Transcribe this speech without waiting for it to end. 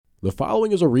The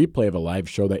following is a replay of a live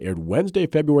show that aired Wednesday,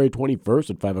 February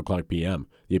 21st at 5 o'clock p.m.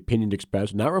 The opinions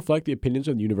expressed do not reflect the opinions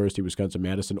of the University of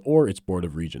Wisconsin-Madison or its Board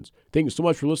of Regents. Thank you so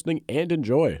much for listening and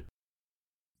enjoy.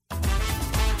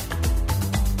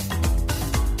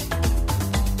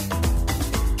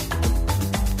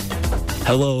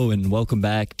 Hello and welcome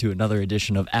back to another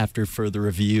edition of After Further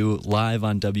Review, live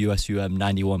on WSUM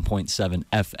 91.7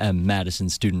 FM Madison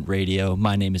Student Radio.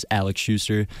 My name is Alex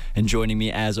Schuster, and joining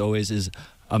me as always is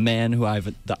a man who I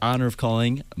have the honor of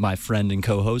calling my friend and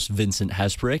co-host, Vincent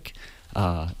Hesprick.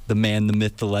 The man, the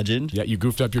myth, the legend. Yeah, you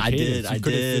goofed up your cadence. I did.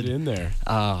 Couldn't fit in there.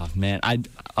 Man,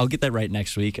 I'll get that right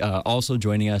next week. Also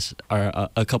joining us are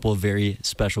a couple of very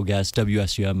special guests,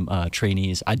 WSUM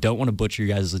trainees. I don't want to butcher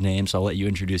your guys' names, so I'll let you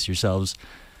introduce yourselves.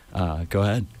 Go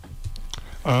ahead.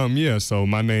 So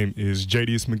my name is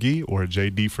Jadius McGee, or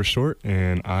JD for short,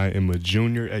 and I am a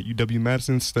junior at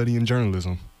UW-Madison studying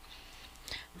journalism.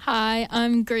 Hi,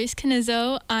 I'm Grace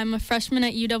Canizzo. I'm a freshman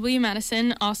at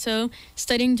UW-Madison, also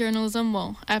studying journalism.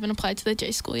 Well, I haven't applied to the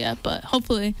J School yet, but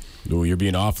hopefully. Ooh, you're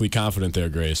being awfully confident there,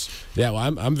 Grace. Yeah,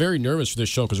 well, I'm very nervous for this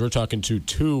show because we're talking to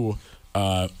two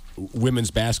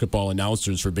women's basketball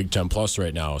announcers for Big Ten Plus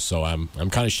right now. So I'm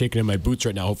kind of shaking in my boots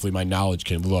right now. Hopefully my knowledge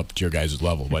can live up to your guys'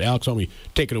 level. But Alex, why don't we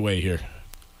take it away here?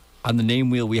 On the name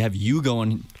wheel, we have you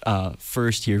going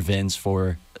first here, Vince,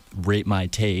 for Rate My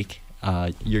Take.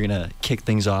 You're going to kick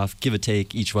things off, give a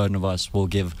take. Each one of us will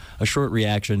give a short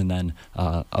reaction and then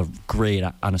a grade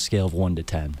on a scale of 1 to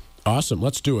 10. Awesome.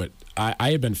 Let's do it. I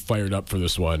have been fired up for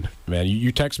this one. Man,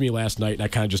 you texted me last night, and I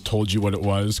kind of just told you what it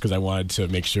was because I wanted to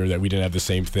make sure that we didn't have the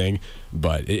same thing.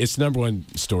 But it's the number one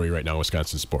story right now in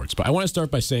Wisconsin sports. But I want to start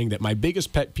by saying that my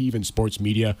biggest pet peeve in sports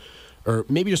media, or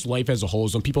maybe just life as a whole,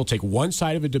 is when people take one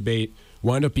side of a debate,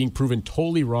 wind up being proven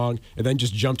totally wrong, and then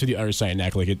just jump to the other side and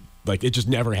act like it just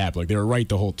never happened, like they were right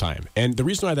the whole time. And the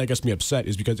reason why that gets me upset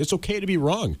is because it's okay to be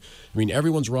wrong. I mean,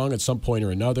 everyone's wrong at some point or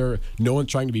another. No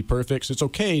one's trying to be perfect, so it's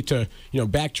okay to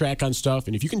backtrack on stuff.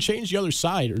 And if you can change the other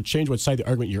side or change what side of the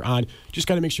argument you're on, just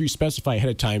got to make sure you specify ahead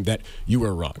of time that you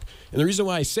were wrong. And the reason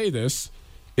why I say this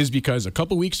is because a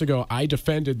couple weeks ago I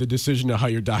defended the decision to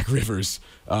hire Doc Rivers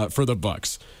for the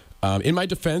Bucks. In my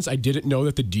defense, I didn't know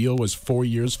that the deal was 4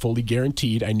 years fully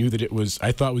guaranteed. I knew that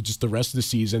I thought it was just the rest of the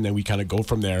season, then we kind of go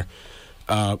from there.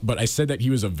 But I said that he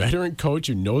was a veteran coach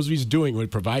who knows what he's doing, would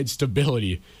provide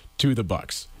stability to the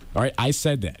Bucks. All right, I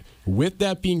said that. With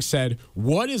that being said,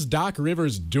 what is Doc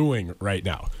Rivers doing right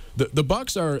now? The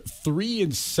Bucks are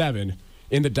 3-7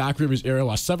 in the Doc Rivers era,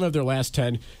 lost 7 of their last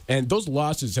 10, and those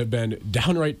losses have been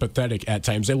downright pathetic at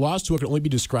times. They lost to what can only be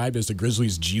described as the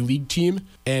Grizzlies' G League team,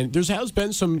 and there has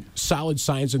been some solid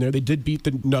signs in there. They did beat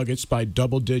the Nuggets by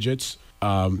double digits.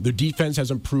 Their defense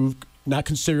has improved, not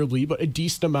considerably, but a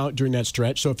decent amount during that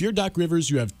stretch. So if you're Doc Rivers,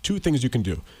 you have 2 things you can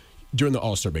do during the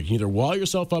All-Star break. You can either wall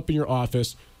yourself up in your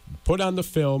office, put on the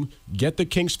film, get the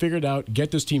kinks figured out,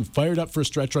 get this team fired up for a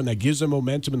stretch run that gives them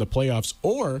momentum in the playoffs,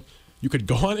 or you could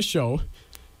go on a show,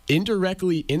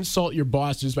 indirectly insult your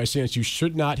bosses by saying that you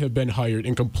should not have been hired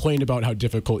and complain about how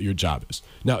difficult your job is.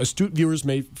 Now, astute viewers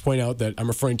may point out that I'm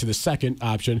referring to the second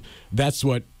option. That's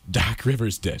what Doc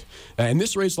Rivers did. And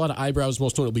this raised a lot of eyebrows,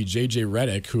 most notably J.J.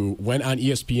 Redick, who went on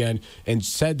ESPN and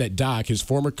said that Doc, his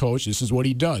former coach, this is what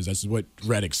he does. That's what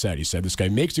Redick said. He said this guy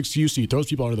makes excuses. He throws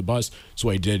people under the bus. That's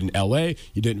what he did in L.A.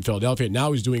 He did in Philadelphia.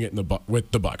 Now he's doing it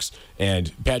with the Bucks.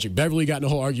 And Patrick Beverley got in a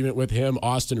whole argument with him.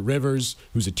 Austin Rivers,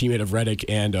 who's a teammate of Redick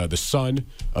and the son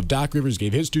of Doc Rivers,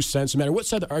 gave his 2 cents. No matter what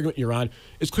side of the argument you're on,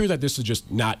 it's clear that this is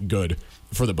just not good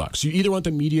for the Bucks. You either want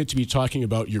the media to be talking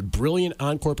about your brilliant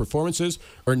encore performances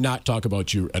or not talk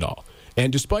about you at all.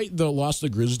 And despite the loss of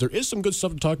the Grizzlies, there is some good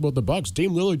stuff to talk about the Bucks.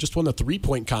 Dame Lillard just won the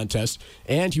 3-point contest,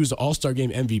 and he was the All-Star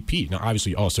Game MVP. Now,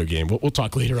 obviously, All-Star Game, we'll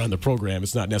talk later on the program.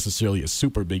 It's not necessarily a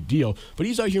super big deal, but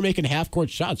he's out here making half-court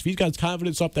shots. If he's got his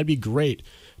confidence up, that'd be great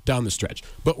down the stretch.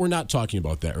 But we're not talking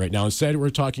about that right now. Instead,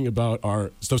 we're talking about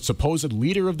the supposed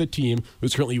leader of the team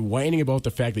who's currently whining about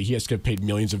the fact that he has to get paid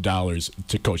millions of dollars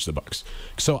to coach the Bucks.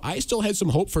 So I still had some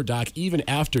hope for Doc even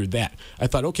after that. I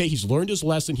thought, okay, he's learned his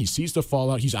lesson. He sees the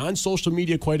fallout. He's on social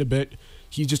media quite a bit.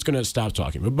 He's just going to stop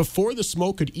talking. But before the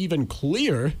smoke could even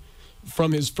clear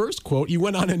from his first quote, he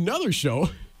went on another show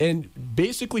and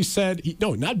basically said, he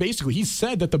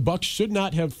said that the Bucks should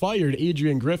not have fired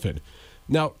Adrian Griffin.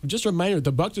 Now, just a reminder,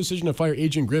 the Bucs' decision to fire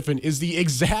Adrian Griffin is the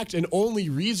exact and only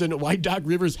reason why Doc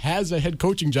Rivers has a head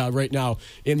coaching job right now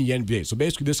in the NBA. So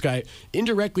basically, this guy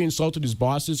indirectly insulted his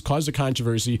bosses, caused a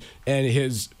controversy, and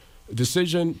his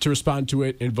decision to respond to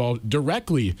it involved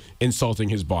directly insulting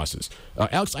his bosses.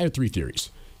 Alex, I have 3 theories.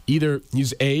 Either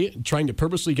he's A, trying to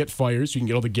purposely get fired so he can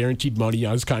get all the guaranteed money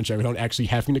on his contract without actually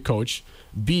having to coach.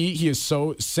 B, he is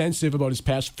so sensitive about his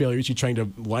past failures, he's trying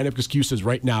to line up excuses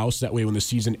right now so that way when the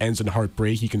season ends in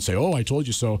heartbreak, he can say, oh, I told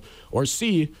you so. Or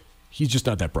C, he's just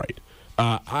not that bright.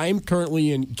 I'm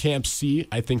currently in Camp C.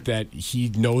 I think that he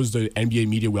knows the NBA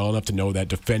media well enough to know that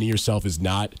defending yourself is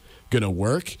not going to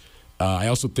work. I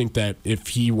also think that if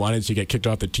he wanted to get kicked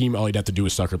off the team, all he'd have to do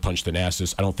is sucker punch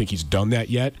Thanasis. I don't think he's done that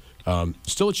yet.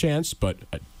 Still a chance, but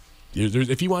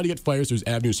if he wanted to get fired, there's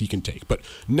avenues he can take. But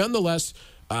nonetheless,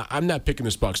 I'm not picking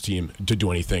this Bucks team to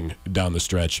do anything down the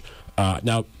stretch.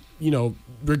 Now,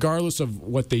 regardless of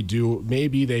what they do,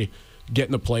 maybe they get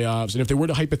in the playoffs. And if they were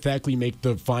to hypothetically make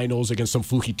the finals against some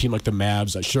fluky team like the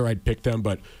Mavs, sure, I'd pick them.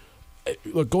 But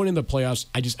look, going into the playoffs,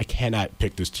 I cannot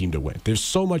pick this team to win. There's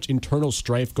so much internal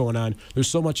strife going on. There's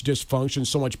so much dysfunction,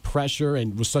 so much pressure,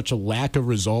 and with such a lack of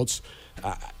results.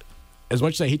 As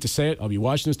much as I hate to say it, I'll be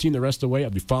watching this team the rest of the way.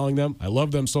 I'll be following them. I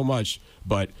love them so much,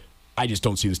 but I just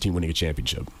don't see this team winning a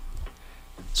championship.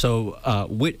 So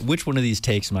which one of these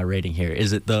takes am I rating here?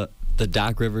 Is it the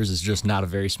Doc Rivers is just not a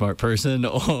very smart person,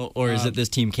 or is it this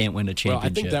team can't win a championship?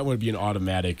 Well, I think that would be an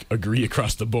automatic agree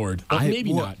across the board.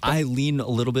 Maybe not. I lean a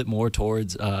little bit more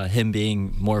towards him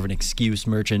being more of an excuse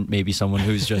merchant, maybe someone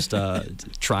who's just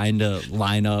trying to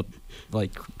line up,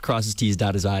 like cross his T's,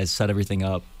 dot his I's, set everything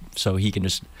up so he can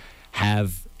just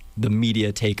have the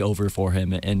media take over for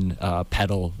him and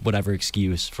peddle whatever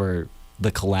excuse for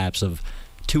the collapse of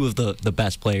two of the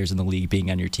best players in the league being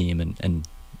on your team and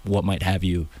what might have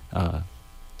you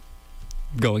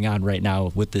going on right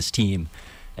now with this team.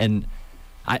 And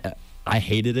I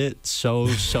hated it so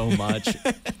much.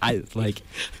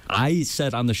 I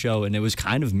said on the show, and it was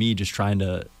kind of me just trying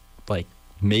to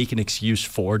make an excuse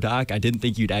for Doc. I didn't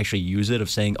think you'd actually use it of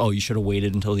saying, oh, you should have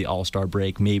waited until the All-Star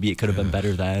break. Maybe it could have been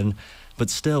better then. But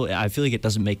still, I feel like it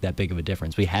doesn't make that big of a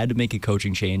difference. We had to make a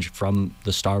coaching change from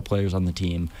the star players on the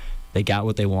team. They got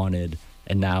what they wanted.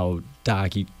 And now,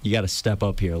 Doc, you got to step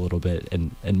up here a little bit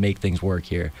and make things work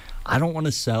here. I don't want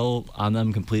to sell on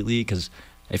them completely because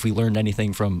if we learned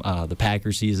anything from the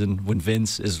Packers season, when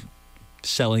Vince is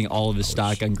selling all of his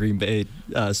stock on Green Bay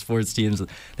sports teams,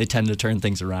 they tend to turn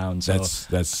things around. So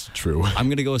that's true. I'm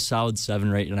going to go a solid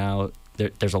 7 right now.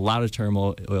 There's a lot of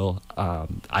turmoil.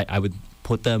 I would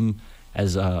put them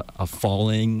as a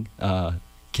falling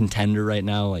contender right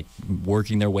now, like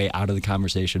working their way out of the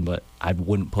conversation, but I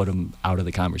wouldn't put them out of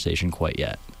the conversation quite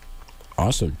yet.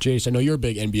 Awesome. Jace, I know you're a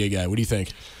big NBA guy. What do you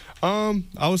think?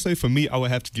 I would say for me, I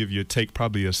would have to give you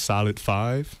probably a solid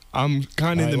 5. I'm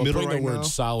kind of in the middle right now. Putting the word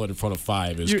solid in front of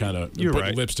 5 is kind of putting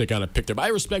right. Lipstick on a picture. But I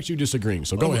respect you disagreeing,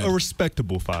 so go ahead. A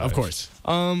respectable 5. Of course.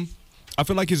 I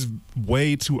feel like it's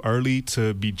way too early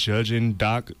to be judging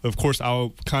Doc. Of course, I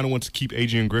kind of want to keep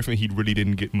Adrian Griffin. He really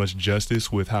didn't get much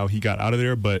justice with how he got out of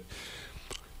there, but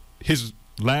he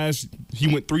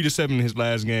went 3-7 in his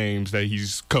last games that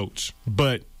he's coached.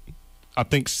 But I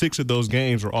think 6 of those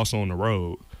games were also on the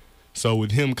road. So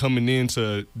with him coming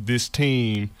into this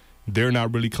team, they're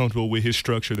not really comfortable with his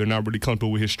structure. They're not really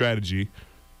comfortable with his strategy.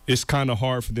 It's kind of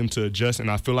hard for them to adjust, and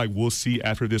I feel like we'll see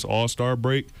after this All-Star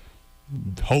break.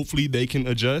 Hopefully they can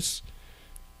adjust,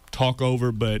 talk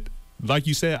over. But like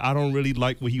you said, I don't really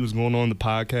like what he was going on the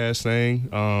podcast saying.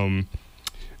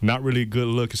 Not really a good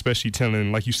look, especially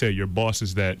telling, like you said, your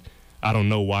bosses that I don't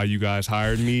know why you guys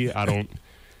hired me.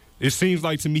 It seems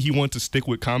like to me he wanted to stick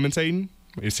with commentating.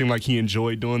 It seemed like he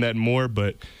enjoyed doing that more,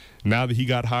 but now that he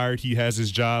got hired, he has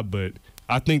his job. But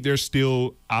I think there's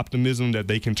still optimism that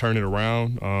they can turn it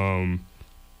around.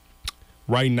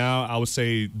 Right now, I would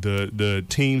say the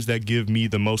teams that give me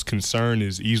the most concern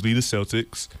is easily the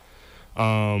Celtics.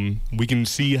 We can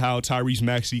see how Tyrese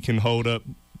Maxey can hold up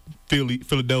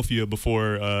Philadelphia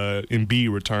before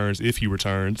Embiid returns, if he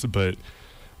returns. But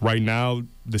right now,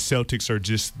 the Celtics are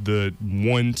just the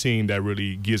one team that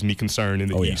really gives me concern in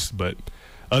the East. But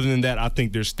other than that, I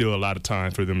think there's still a lot of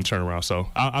time for them to turn around. So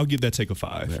I'll give that take a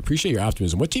 5. I appreciate your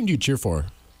optimism. What team do you cheer for?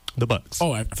 The Bucks.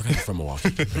 Oh, I forgot you're from Milwaukee.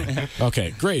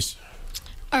 Okay, Grace.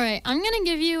 All right, I'm going to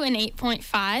give you an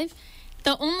 8.5.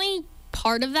 The only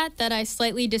part of that I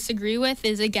slightly disagree with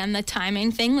is, again, the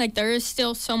timing thing. Like, there is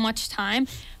still so much time.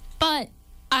 But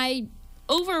I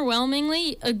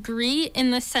overwhelmingly agree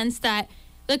in the sense that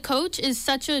the coach is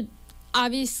such a,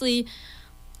 obviously,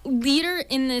 leader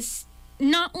in this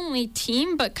not only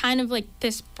team, but kind of like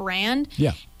this brand.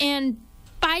 Yeah. And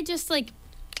by just, like,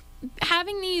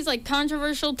 having these, like,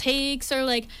 controversial takes or,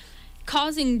 like,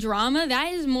 causing drama,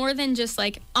 that is more than just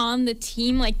like on the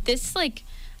team. Like this, like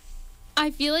I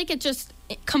feel like it's just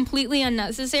completely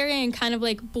unnecessary and kind of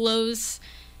like blows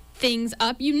things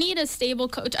up. You need a stable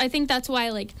coach. I think that's why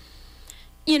like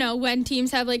when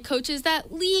teams have like coaches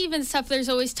that leave and stuff, there's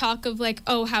always talk of like,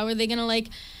 oh, how are they going to like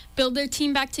build their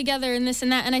team back together and this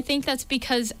and that. And I think that's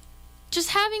because just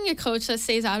having a coach that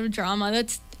stays out of drama,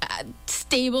 that's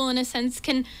stable in a sense,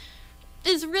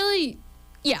 is really,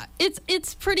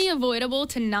 it's pretty avoidable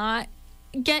to not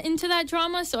get into that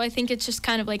drama. So I think it's just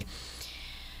kind of like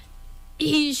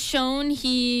he's shown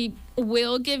he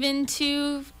will give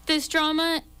into this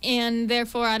drama, and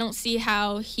therefore I don't see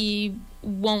how he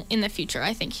won't in the future.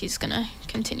 I think he's going to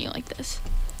continue like this.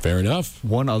 Fair enough.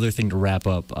 One other thing to wrap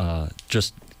up,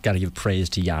 just got to give praise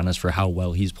to Giannis for how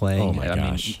well he's playing. Oh, my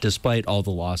gosh. mean, despite all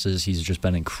the losses, he's just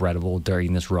been incredible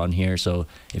during this run here. So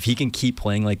if he can keep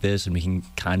playing like this and we can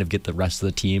kind of get the rest of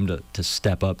the team to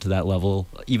step up to that level,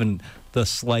 even the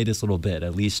slightest little bit,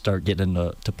 at least start getting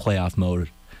into playoff mode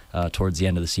towards the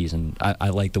end of the season. I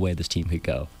like the way this team could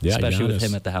go, especially with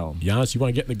him at the helm. Giannis, you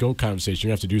want to get in the GOAT conversation,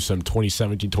 you have to do some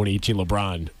 2017, 2018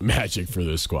 LeBron magic for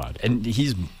this squad. And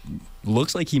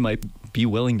looks like he might be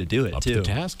willing to do it, Up too. to the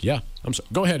task, yeah.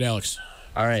 Go ahead, Alex.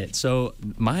 All right, so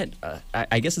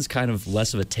I guess it's kind of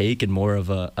less of a take and more of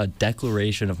a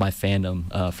declaration of my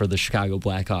fandom for the Chicago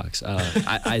Blackhawks.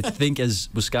 I think as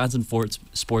Wisconsin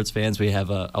sports fans, we have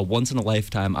a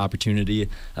once-in-a-lifetime opportunity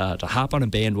to hop on a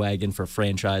bandwagon for a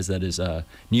franchise that is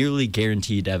nearly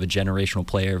guaranteed to have a generational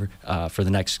player for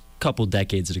the next couple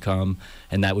decades to come,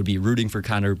 and that would be rooting for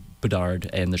Connor Bedard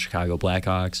and the Chicago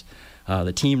Blackhawks.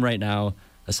 The team right now,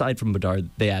 aside from Bedard,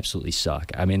 they absolutely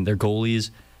suck. I mean, their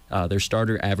goalies... their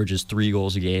starter averages 3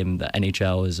 goals a game. The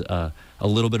NHL is a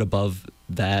little bit above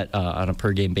that on a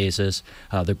per-game basis.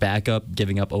 Their backup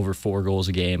giving up over 4 goals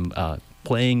a game,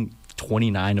 playing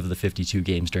 29 of the 52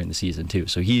 games during the season, too.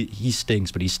 So he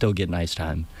stinks, but he's still getting ice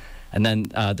time. And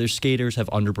then their skaters have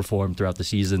underperformed throughout the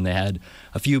season. They had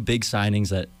a few big signings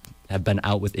that have been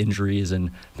out with injuries,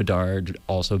 and Bedard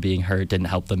also being hurt didn't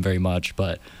help them very much.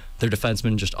 But their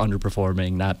defensemen just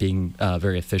underperforming, not being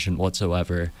very efficient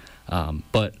whatsoever.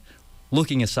 But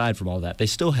looking aside from all that, they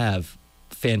still have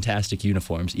fantastic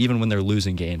uniforms, even when they're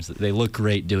losing games. They look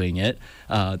great doing it.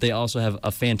 They also have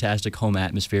a fantastic home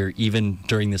atmosphere, even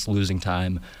during this losing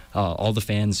time. All the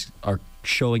fans are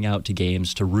showing out to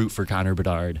games to root for Connor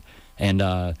Bedard. And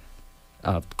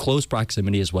close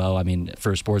proximity as well. I mean,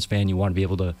 for a sports fan, you want to be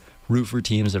able to root for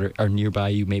teams that are nearby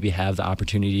you, maybe have the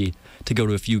opportunity to go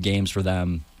to a few games for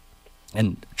them.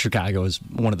 And Chicago is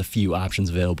one of the few options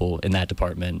available in that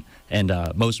department. And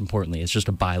most importantly, it's just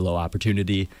a buy low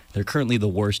opportunity. They're currently the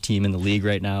worst team in the league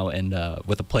right now. And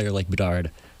with a player like Bedard,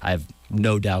 I have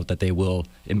no doubt that they will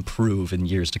improve in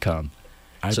years to come.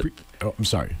 I'm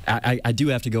sorry. I do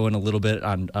have to go in a little bit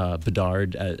on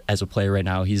Bedard as a player right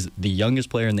now. He's the youngest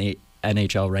player in the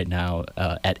NHL right now.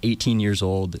 At 18 years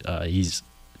old, he's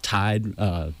tied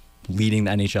leading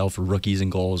the NHL for rookies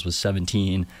and goals with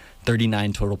 17.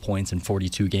 39 total points in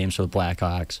 42 games for the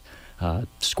Blackhawks.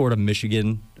 Scored a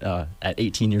Michigan at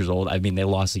 18 years old. I mean, they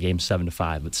lost the game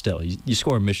 7-5, but still, you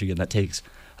score a Michigan, that takes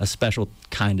a special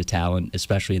kind of talent,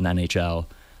 especially in the NHL.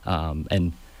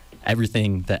 And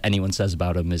everything that anyone says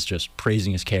about him is just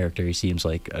praising his character. He seems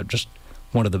like just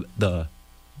one of the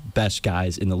best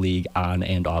guys in the league on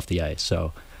and off the ice.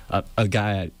 So a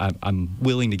guy I'm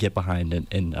willing to get behind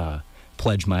and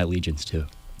pledge my allegiance to.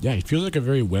 Yeah, he feels like a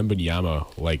very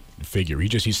Wembanyama-like figure.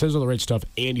 He says all the right stuff,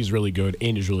 and he's really good,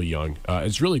 and he's really young.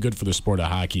 It's really good for the sport of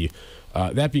hockey.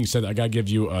 That being said, I got to give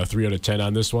you a 3 out of 10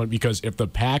 on this one, because if the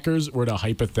Packers were to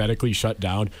hypothetically shut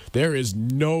down, there is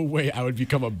no way I would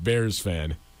become a Bears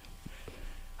fan.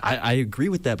 I agree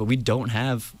with that, but we don't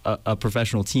have a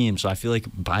professional team, so I feel like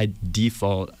by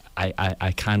default,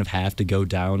 I kind of have to go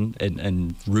down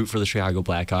and root for the Chicago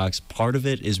Blackhawks. Part of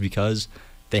it is because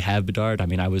they have Bedard. I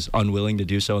mean, I was unwilling to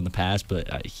do so in the past,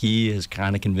 but he is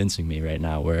kind of convincing me right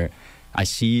now, where I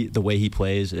see the way he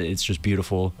plays. It's just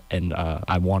beautiful, and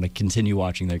I want to continue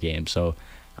watching their game. So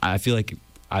I feel like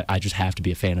I just have to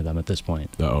be a fan of them at this point.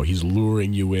 Oh, he's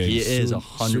luring you in. He is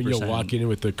 100%. Soon you'll walk in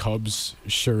with the Cubs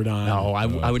shirt on. No,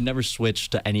 I would never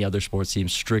switch to any other sports team,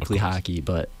 strictly hockey,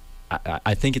 but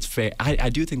I think it's fair. I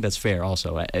do think that's fair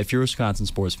also. If you're a Wisconsin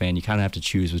sports fan, you kind of have to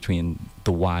choose between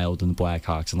the Wild and the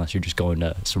Blackhawks, unless you're just going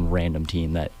to some random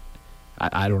team that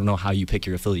I don't know how you pick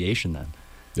your affiliation then.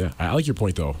 Yeah, I like your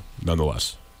point, though,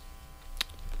 nonetheless.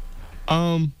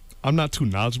 I'm not too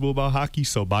knowledgeable about hockey,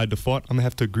 so by default, I'm going to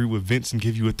have to agree with Vince and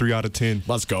give you a 3 out of 10.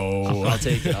 Let's go. I'll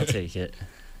take it.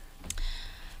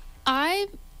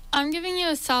 I'm giving you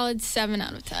a solid 7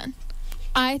 out of 10.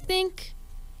 I think...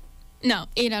 No,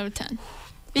 8 out of 10.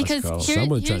 Because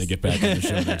someone's trying to get back on the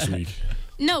show next week.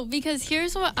 No, because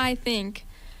here's what I think.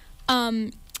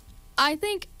 I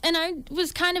think, and I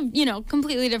was kind of,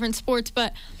 completely different sports,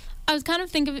 but I was kind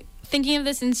of thinking of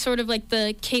this in sort of like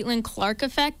the Caitlin Clark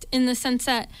effect, in the sense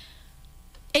that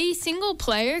a single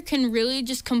player can really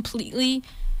just completely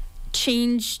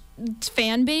change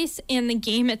fan base and the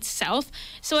game itself.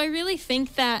 So I really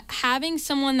think that having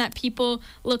someone that people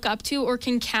look up to or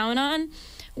can count on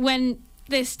when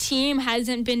this team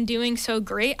hasn't been doing so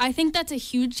great, I think that's a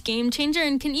huge game changer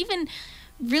and can even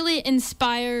really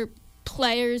inspire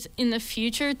players in the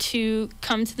future to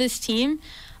come to this team.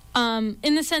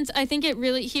 In the sense, I think he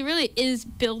really is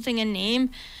building a name.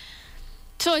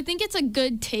 So I think it's a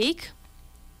good take.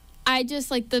 I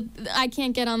just I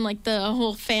can't get on like the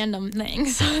whole fandom thing,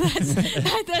 so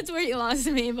that's where you lost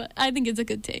me. But I think it's a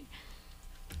good take.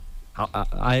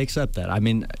 I accept that. I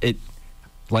mean,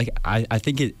 I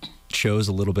think it shows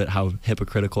a little bit how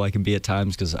hypocritical I can be at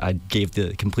times, because I gave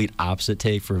the complete opposite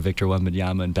take for Victor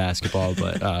Wembanyama in basketball,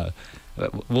 but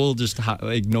we'll just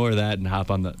ignore that and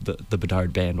hop on the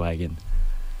Bedard bandwagon.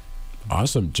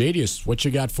 Awesome. Jadius, what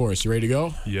you got for us? You ready to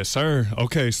go? Yes, sir.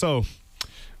 Okay, so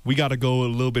we got to go a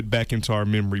little bit back into our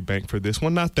memory bank for this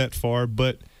one. Not that far,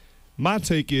 but my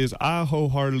take is I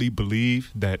wholeheartedly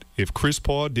believe that if Chris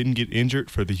Paul didn't get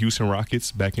injured for the Houston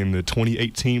Rockets back in the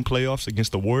 2018 playoffs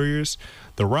against the Warriors,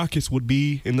 the Rockets would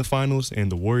be in the finals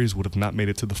and the Warriors would have not made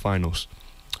it to the finals.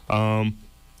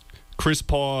 Chris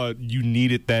Paul, you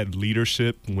needed that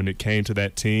leadership when it came to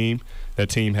that team. That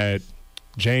team had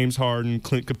James Harden,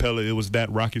 Clint Capella. It was that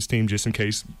Rockets team, just in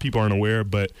case people aren't aware,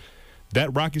 but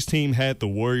that Rockets team had the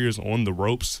Warriors on the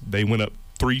ropes. They went up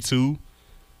 3-2,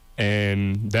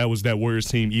 and that was that Warriors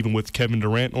team even with Kevin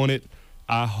Durant on it.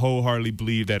 I wholeheartedly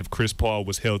believe that if Chris Paul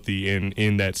was healthy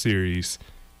in that series,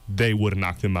 they would have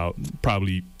knocked him out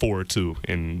probably 4-2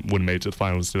 and would have made it to the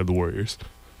finals instead of the Warriors.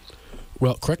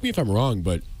 Well, correct me if I'm wrong,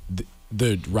 but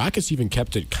the Rockets even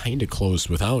kept it kind of close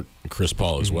without Chris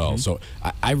Paul as well. So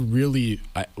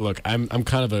look, I'm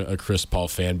kind of a Chris Paul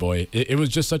fanboy. It was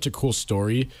just such a cool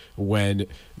story when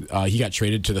he got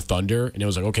traded to the Thunder, and it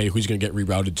was like, okay, who's going to get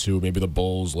rerouted to? Maybe the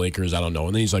Bulls, Lakers, I don't know.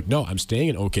 And then he's like, no, I'm staying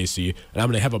in OKC, and I'm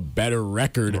going to have a better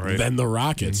record than the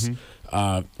Rockets.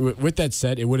 With that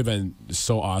said, it would have been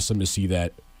so awesome to see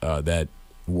that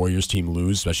Warriors team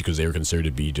lose, especially because they were considered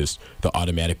to be just the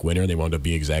automatic winner, and they wound up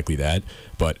being exactly that.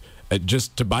 But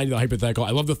just to bind the hypothetical,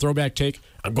 I love the throwback take.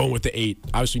 I'm going with the 8.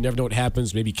 Obviously, you never know what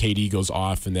happens. Maybe KD goes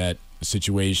off in that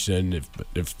situation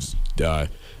if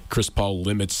Chris Paul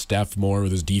limits Steph more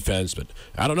with his defense. But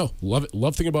I don't know. Love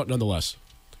thinking about it nonetheless.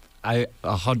 I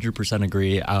 100%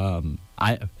 agree.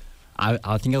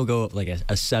 I think I'll go like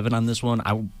a 7 on this one.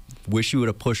 I wish you would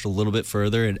have pushed a little bit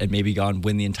further and maybe gone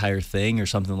win the entire thing or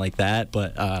something like that.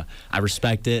 But I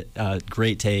respect it.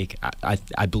 Great take.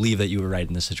 I believe that you were right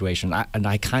in this situation. And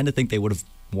I kind of think they would have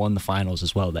won the finals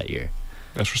as well that year.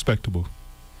 That's respectable.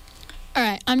 All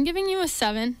right, I'm giving you a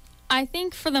 7. I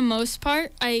think for the most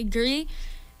part, I agree.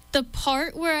 The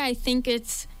part where I think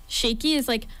it's shaky is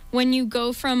like when you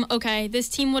go from, okay, this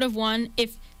team would have won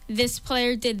if this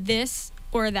player did this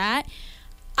or that.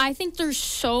 I think there's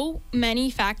so many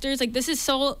factors. Like, this is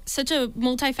such a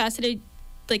multifaceted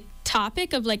like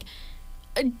topic of like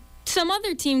some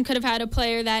other team could have had a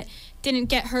player that didn't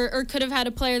get hurt or could have had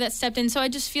a player that stepped in. So I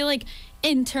just feel like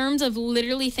in terms of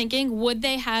literally thinking, would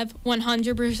they have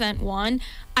 100% won?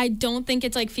 I don't think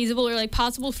it's like feasible or like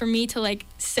possible for me to like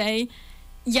say,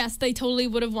 yes, they totally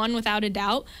would have won without a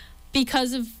doubt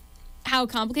because of how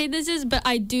complicated this is. But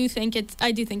I do think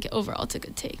overall it's a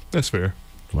good take. That's fair.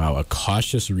 Wow, a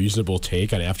cautious, reasonable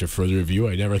take on After Further Review.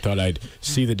 I never thought I'd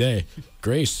see the day.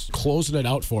 Grace, closing it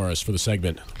out for us for the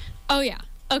segment. Oh, yeah.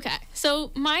 Okay.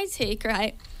 So my take,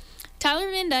 right?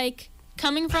 Tyler Van Dyke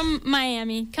coming from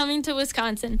Miami, coming to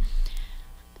Wisconsin.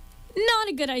 Not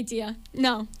a good idea.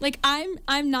 No. Like,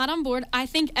 I'm not on board. I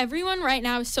think everyone right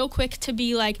now is so quick to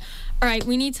be like, all right,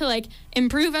 we need to, like,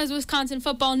 improve as Wisconsin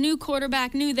football, new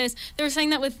quarterback, new this. They were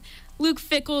saying that with Luke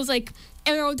Fickell's, like,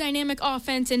 aerodynamic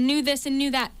offense and knew this and knew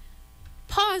that.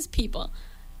 Pause, people.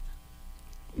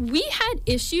 We had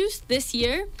issues this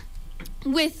year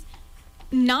with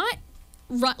not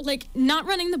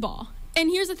running the ball. And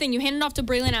here's the thing. You hand it off to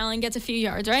Braylon Allen, gets a few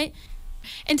yards, right?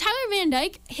 And Tyler Van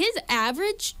Dyke, his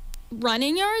average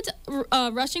rushing yards,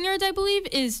 I believe,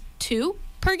 is 2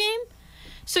 per game.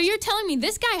 So you're telling me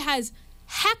this guy has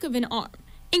heck of an arm.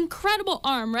 Incredible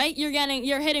arm, right? You're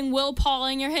hitting Will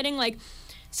Pauling, you're hitting, like,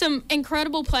 some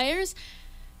incredible players.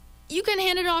 You can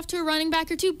hand it off to a running back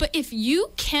or two, but if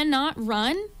you cannot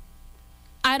run,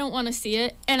 I don't want to see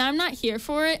it, and I'm not here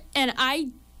for it, and I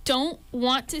don't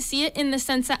want to see it in the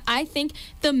sense that I think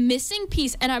the missing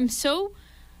piece, and I'm so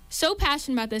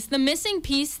passionate about this, the missing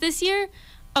piece this year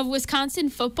of Wisconsin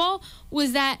football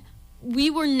was that we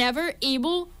were never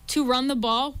able to run the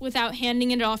ball without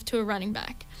handing it off to a running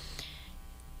back.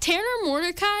 Tanner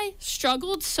Mordecai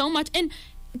struggled so much, and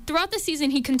throughout the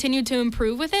season he continued to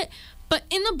improve with it, but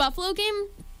in the Buffalo game,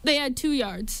 they had 2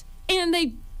 yards. And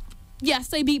they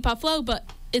beat Buffalo, but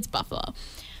it's Buffalo.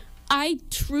 I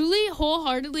truly,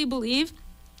 wholeheartedly believe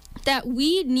that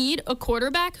we need a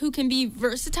quarterback who can be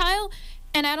versatile,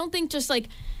 and I don't think just, like,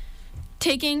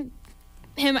 taking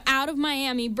him out of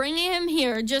Miami, bringing him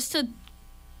here just to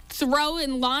throw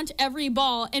and launch every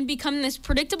ball and become this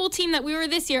predictable team that we were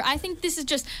this year. I think this is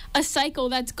just a cycle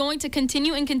that's going to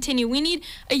continue and continue. We need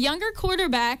a younger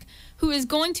quarterback who is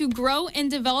going to grow and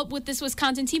develop with this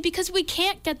Wisconsin team, because we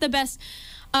can't get the best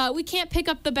we can't pick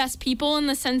up the best people, in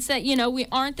the sense that, you know, we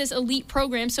aren't this elite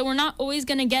program, so we're not always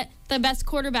going to get the best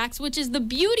quarterbacks, which is the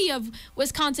beauty of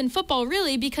Wisconsin football,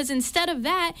 really, because instead of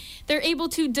that, they're able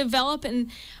to develop and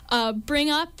bring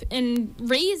up and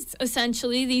raise,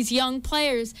 essentially, these young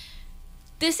players.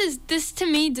 This to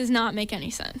me does not make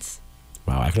any sense.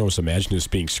 Wow, I can almost imagine this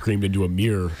being screamed into a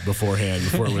mirror beforehand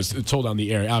before it was told on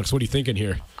the air. Alex, what are you thinking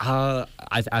here? I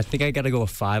think I got to go a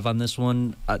 5 on this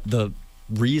one. The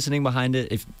reasoning behind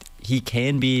it, if he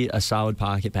can be a solid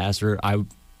pocket passer, I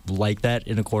like that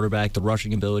in a quarterback. The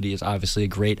rushing ability is obviously a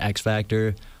great X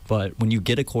factor, but when you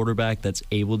get a quarterback that's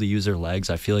able to use their legs,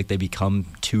 I feel like they become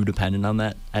too dependent on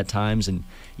that at times, and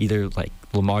either like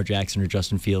Lamar Jackson or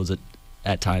Justin Fields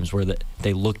at times where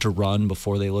they look to run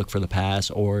before they look for the pass,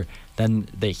 or then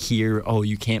they hear, oh,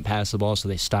 you can't pass the ball, so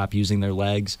they stop using their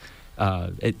legs.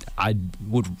 I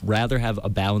would rather have a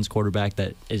balanced quarterback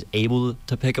that is able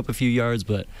to pick up a few yards,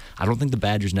 but I don't think the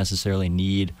Badgers necessarily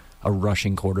need a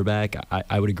rushing quarterback.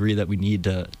 I would agree that we need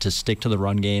to stick to the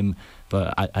run game,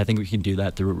 but I think we can do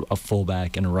that through a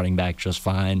fullback and a running back just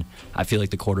fine. I feel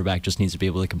like the quarterback just needs to be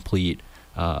able to complete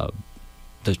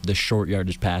the short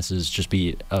yardage passes, just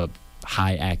be a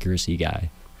high accuracy guy.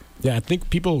 Yeah, I think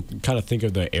people kind of think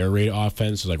of the air raid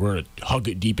offense as like we're going to hug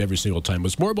it deep every single time. But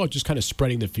it's more about just kind of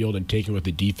spreading the field and taking what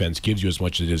the defense gives you as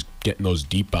much as it is getting those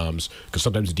deep bombs, because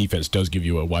sometimes the defense does give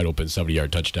you a wide open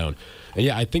 70-yard touchdown. And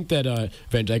yeah, I think that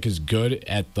Van Dyke is good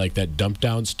at like that dump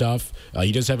down stuff.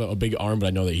 He does have a big arm, but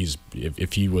I know that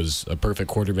if he was a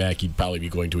perfect quarterback, he'd probably be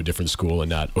going to a different school and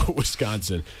not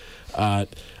Wisconsin.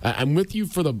 I'm with you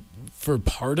for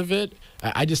part of it.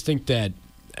 I just think that,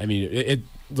 I mean,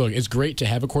 look, it's great to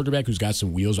have a quarterback who's got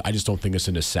some wheels. I just don't think it's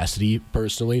a necessity,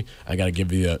 personally. I got to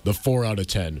give you the 4 out of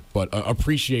 10, but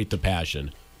appreciate the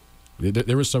passion.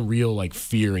 There was some real like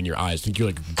fear in your eyes. I think you're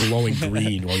like glowing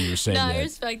green while you were saying that. I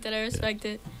respect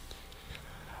it.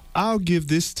 I'll give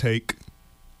this take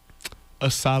a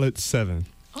solid 7.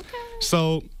 Okay.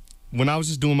 So when I was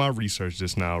just doing my research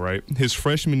just now, right, his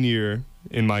freshman year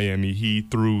in Miami, he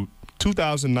threw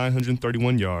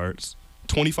 2,931 yards,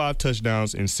 25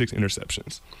 touchdowns, and 6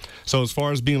 interceptions. So as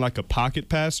far as being like a pocket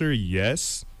passer,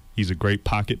 yes, he's a great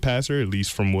pocket passer, at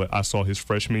least from what I saw his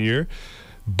freshman year.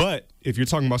 But if you're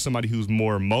talking about somebody who's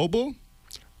more mobile,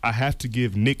 I have to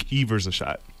give Nick Evers a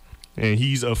shot. And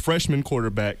he's a freshman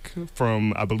quarterback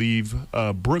from, I believe,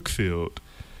 Brookfield.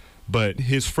 But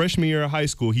his freshman year of high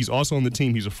school, he's also on the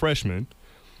team. He's a freshman.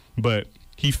 But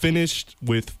he finished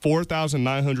with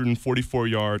 4,944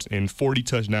 yards and 40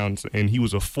 touchdowns, and he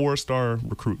was a 4-star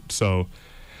recruit. So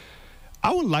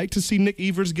I would like to see Nick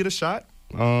Evers get a shot.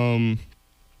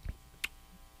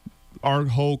 Our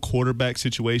whole quarterback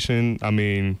situation, I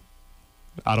mean,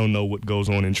 I don't know what goes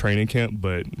on in training camp,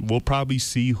 but we'll probably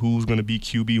see who's going to be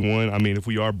QB1. I mean, if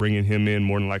we are bringing him in,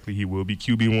 more than likely he will be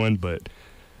QB1, but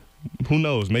who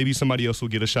knows? Maybe somebody else will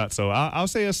get a shot. So I'll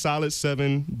say a solid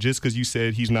 7, just because you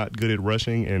said he's not good at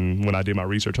rushing, and when I did my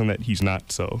research on that, he's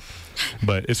not. So,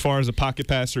 but as far as a pocket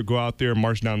passer, go out there,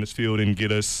 march down this field, and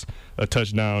get us a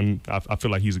touchdown, I feel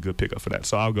like he's a good pickup for that.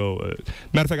 So I'll go.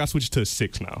 Matter of fact, I'll switch to a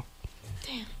 6 now.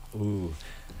 Damn. Ooh.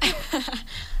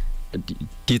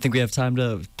 Do you think we have time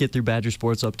to get through Badger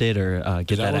Sports Update, or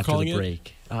get that after the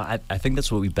break? I think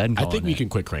that's what we've been calling I think we can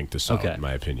quick crank this out, in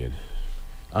my opinion.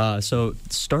 So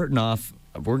starting off,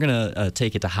 we're going to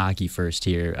take it to hockey first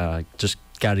here. Just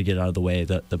got to get out of the way.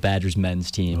 The Badgers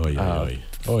men's team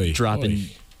dropping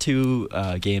 2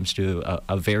 games to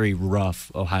a very rough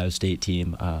Ohio State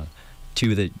team.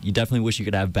 2 that you definitely wish you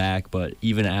could have back, but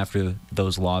even after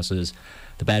those losses,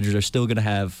 the Badgers are still going to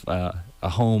have a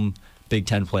home Big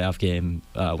Ten playoff game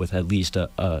with at least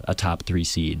a top 3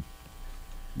 seed.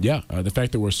 Yeah, the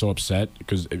fact that we're so upset,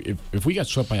 because if we got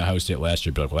swept by Ohio State last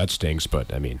year, we'd be like, well, that stinks,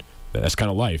 but I mean, that's kind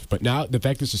of life. But now the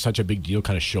fact this is such a big deal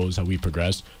kind of shows how we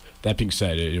progressed. That being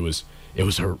said, it was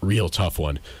a real tough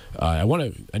one. I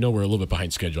know we're a little bit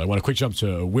behind schedule. I want to quick jump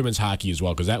to women's hockey as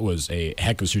well, because that was a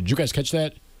heck of a series. Did you guys catch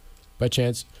that by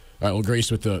chance? All right, well, Grace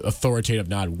with the authoritative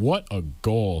nod. What a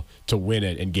goal to win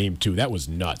it in Game 2. That was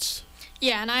nuts.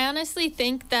 Yeah, and I honestly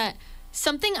think that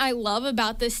something I love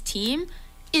about this team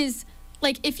is,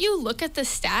 like, if you look at the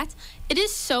stats, it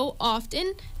is so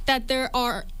often that there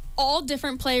are all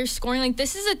different players scoring. Like,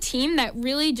 this is a team that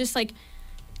really just, like,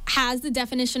 has the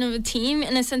definition of a team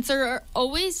in a sense. There are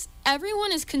always,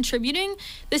 everyone is contributing.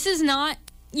 This is not,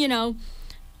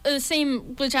 the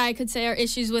same, which I could say are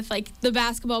issues with, like, the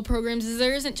basketball programs, is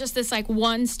there isn't just this, like,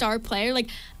 one star player. Like,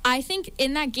 I think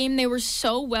in that game they were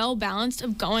so well balanced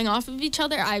of going off of each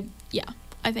other.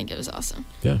 I think it was awesome.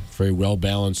 Yeah, very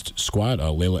well-balanced squad.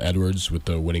 Layla Edwards with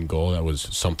the winning goal. That was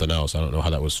something else. I don't know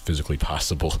how that was physically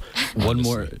possible. One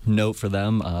more note for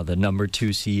them, the number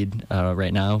 2 seed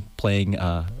right now, playing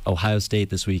Ohio State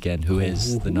this weekend, who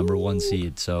is the number 1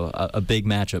 seed. So a big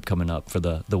matchup coming up for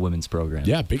the women's program.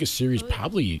 Yeah, biggest series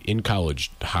probably in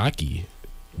college hockey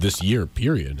this year,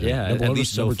 period. Yeah, at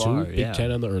least so far. Big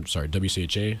Ten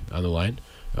WCHA on the line.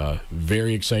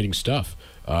 Very exciting stuff.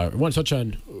 I want to touch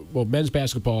on, men's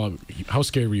basketball. How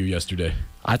scared were you yesterday?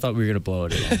 I thought we were going to blow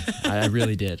it again. I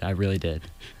really did.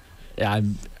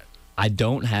 I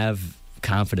don't have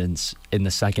confidence in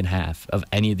the second half of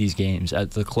any of these games.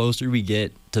 The closer we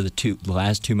get to the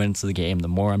last 2 minutes of the game, the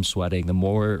more I'm sweating, the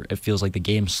more it feels like the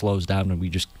game slows down and we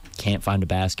just can't find a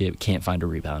basket, can't find a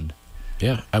rebound.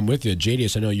 Yeah, I'm with you.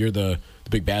 Jadius, I know you're the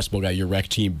big basketball guy. Your rec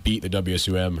team beat the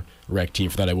WSUM rec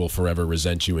team. For that, I will forever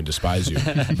resent you and despise you.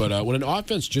 But when an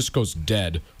offense just goes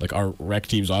dead, like our rec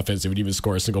team's offense, they wouldn't even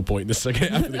score a single point in the second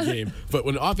half of the game. But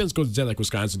when an offense goes dead like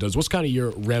Wisconsin does, what's kind of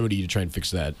your remedy to try and fix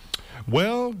that?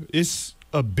 Well, it's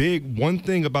a big one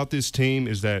thing about this team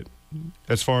is that,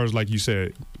 as far as like you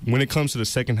said, when it comes to the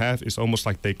second half, it's almost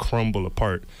like they crumble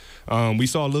apart. We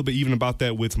saw a little bit even about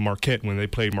that with Marquette when they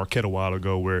played Marquette a while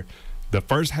ago, where the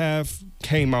first half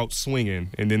came out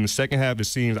swinging, and then the second half, it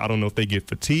seems, I don't know if they get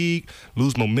fatigued,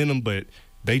 lose momentum, but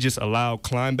they just allow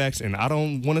climbacks. And I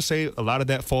don't want to say a lot of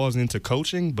that falls into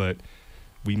coaching, but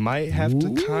we might have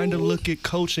to kind of look at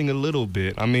coaching a little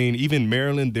bit. I mean, even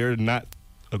Maryland, they're not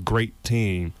a great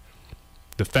team.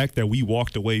 The fact that we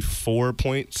walked away 4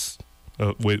 points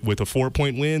with a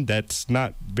 4-point win, that's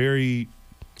not very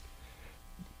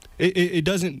 – it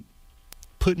doesn't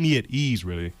put me at ease,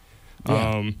 really.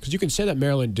 Because you can say that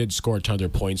Maryland did score a ton of their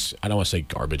points. I don't want to say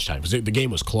garbage time because the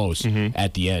game was close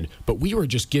at the end. But we were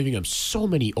just giving them so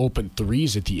many open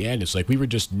threes at the end. It's like we were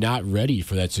just not ready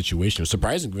for that situation. It was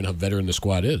surprising given how veteran the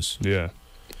squad is. Yeah.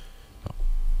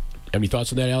 Any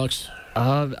thoughts on that, Alex?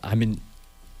 I mean,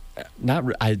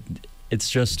 it's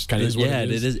just kind of is what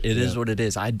it is. It is what it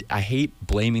is. I hate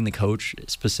blaming the coach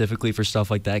specifically for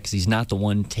stuff like that because he's not the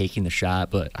one taking the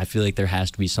shot, but I feel like there has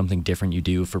to be something different you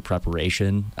do for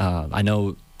preparation. I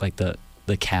know like the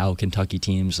Cal Kentucky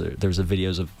teams, there's a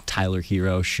videos of Tyler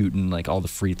Hero shooting like all the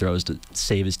free throws to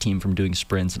save his team from doing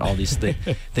sprints and all these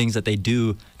things that they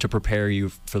do to prepare you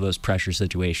for those pressure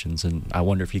situations, and I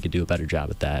wonder if he could do a better job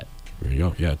at that. There you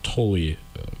go. Yeah, totally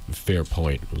fair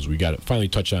point. As we got to finally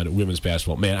touch on women's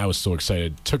basketball. Man, I was so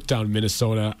excited. Took down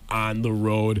Minnesota on the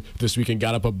road this weekend.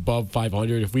 Got up above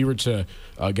 500. If we were to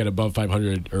get above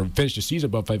 500 or finish the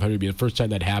season above 500, it'd be the first time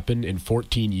that happened in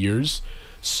 14 years.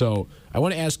 So I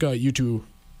want to ask you two.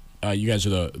 You guys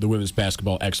are the women's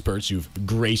basketball experts. You've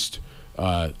graced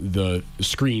the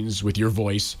screens with your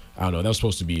voice. I don't know. That was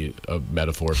supposed to be a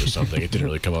metaphor for something. It didn't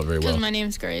really come out very well. Because my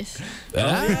name's Grace.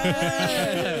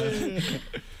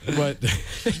 But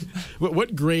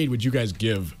what grade would you guys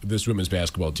give this women's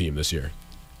basketball team this year?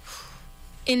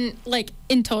 In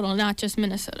total, not just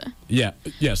Minnesota. Yeah.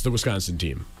 Yes, the Wisconsin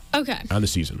team. Okay. On the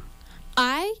season.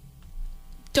 I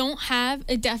don't have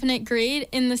a definite grade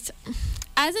in this.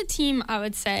 As a team, I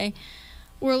would say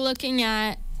we're looking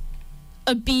at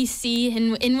a BC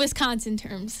in Wisconsin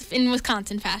terms, in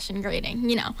Wisconsin fashion grading,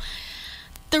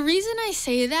 The reason I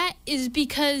say that is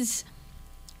because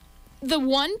the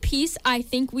one piece I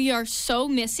think we are so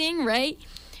missing, right,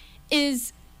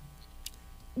 is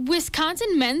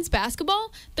Wisconsin men's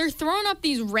basketball. They're throwing up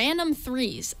these random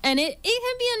threes, and it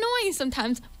can be annoying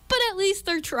sometimes, but at least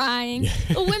they're trying.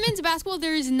 The women's basketball,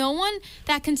 there is no one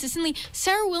that consistently.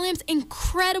 Sarah Williams,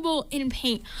 incredible in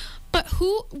paint. But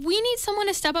we need someone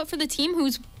to step up for the team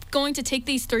who's going to take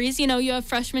these threes. You have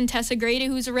freshman Tessa Grady,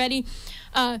 who's already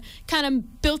kind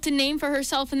of built a name for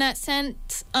herself in that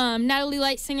sense. Natalie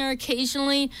Lightsinger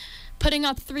occasionally putting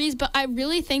up threes, but I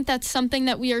really think that's something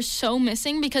that we are so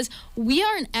missing because we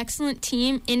are an excellent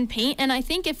team in paint, and I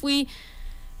think if we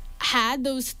had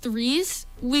those threes,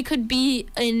 we could be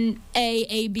an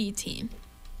A-B team.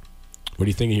 What are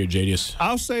you thinking here, Jadius?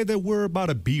 I'll say that we're about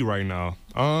a B right now.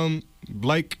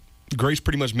 Like Grace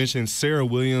pretty much mentioned, Sarah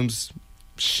Williams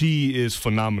she is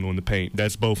phenomenal in the paint.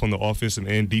 That's both on the offensive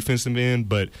and defensive end.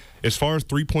 But as far as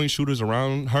three-point shooters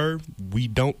around her, we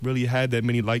don't really have that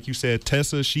many. Like you said,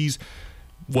 Tessa, she's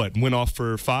went off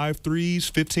for 5 threes,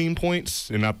 15 points,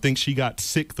 and I think she got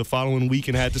sick the following week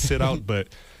and had to sit out. But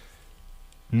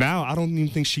now I don't even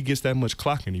think she gets that much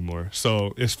clock anymore.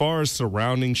 So as far as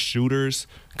surrounding shooters,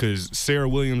 because Sarah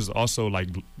Williams is also like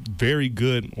very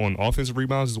good on offensive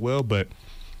rebounds as well, but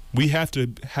we have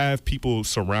to have people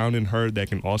surrounding her that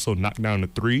can also knock down the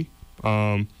three.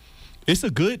 It's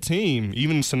a good team.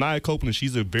 Even Sanaya Copeland,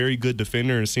 she's a very good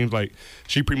defender, and it seems like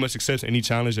she pretty much accepts any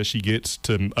challenge that she gets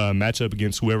to match up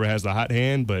against whoever has the hot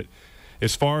hand. But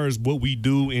as far as what we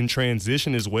do in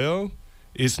transition as well,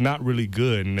 it's not really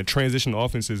good. And the transition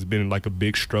offense has been like a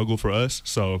big struggle for us.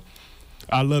 So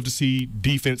I love to see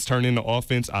defense turn into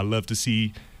offense. I love to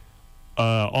see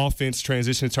offense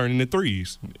transition turn into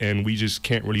threes, and we just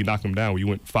can't really knock them down. We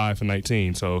went 5 for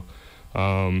 19. So,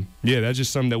 that's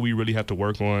just something that we really have to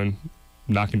work on,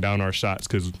 knocking down our shots,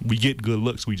 because we get good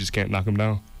looks. We just can't knock them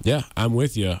down. Yeah, I'm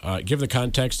with you. Given the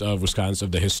context of Wisconsin,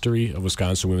 of the history of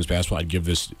Wisconsin women's basketball, I'd give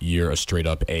this year a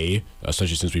straight-up A,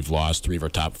 especially since we've lost 3 of our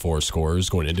top 4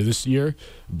 scorers going into this year.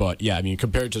 But, yeah, I mean,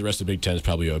 compared to the rest of the Big Ten, it's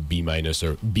probably a B- or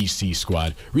BC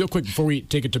squad. Real quick, before we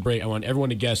take it to break, I want everyone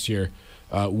to guess here.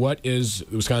 What is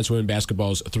Wisconsin women's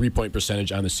basketball's three-point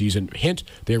percentage on the season? Hint,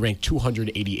 they're ranked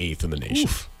 288th in the nation.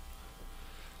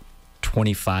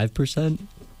 25%?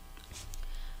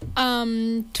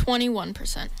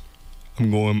 21%.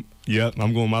 I'm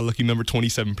going my lucky number,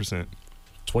 27%.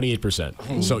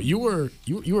 28%. So you were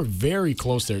very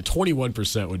close there.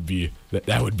 21% would be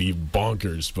that would be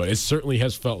bonkers, but it certainly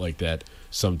has felt like that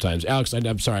sometimes. Alex,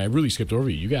 I'm sorry, I really skipped over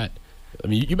you.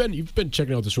 You've been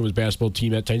checking out this women's basketball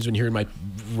team at times. Been hearing my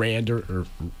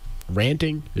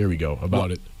ranting. There we go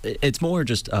about it. It's more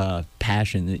just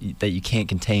passion that you can't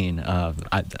contain.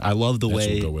 I love the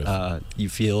way you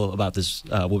feel about this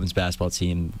women's basketball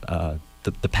team.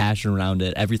 The passion around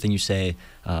it, everything you say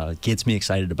gets me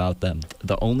excited about them.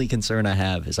 The only concern I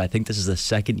have is I think this is the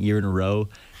second year in a row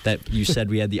that you said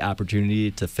we had the opportunity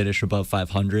to finish above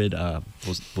 500.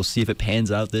 We'll see if it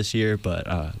pans out this year,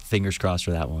 but fingers crossed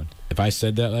for that one. If I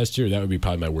said that last year, that would be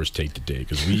probably my worst take to date,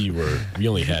 because we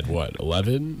only had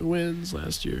 11 wins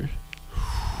last year.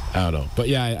 I don't know, but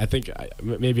yeah, I think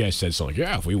maybe I said something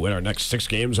like, if we win our next 6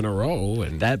 games in a row,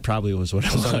 and that probably was what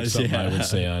it was. Something I would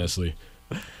say honestly.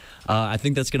 I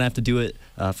think that's going to have to do it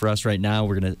for us right now.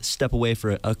 We're going to step away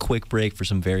for a quick break for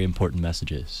some very important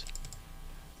messages.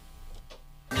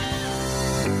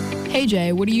 Hey,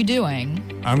 Jay, what are you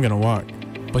doing? I'm gonna walk.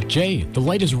 But Jay, the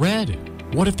light is red.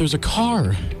 What if there's a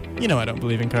car? You know I don't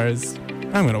believe in cars.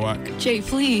 I'm gonna walk. Jay,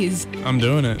 please. I'm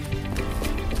doing it.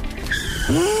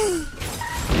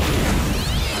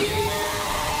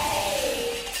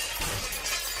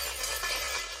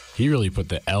 He really put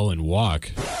the L in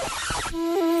walk.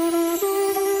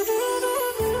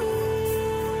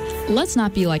 Let's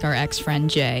not be like our ex-friend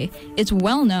Jay. It's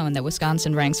well known that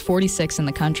Wisconsin ranks 46 in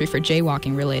the country for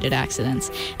jaywalking-related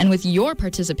accidents. And with your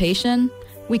participation,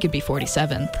 we could be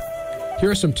 47th.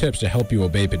 Here are some tips to help you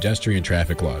obey pedestrian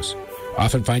traffic laws.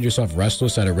 Often find yourself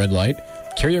restless at a red light?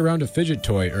 Carry around a fidget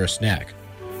toy or a snack.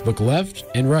 Look left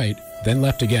and right, then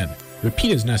left again.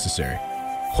 Repeat as necessary.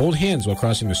 Hold hands while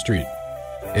crossing the street.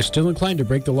 If still inclined to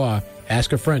break the law,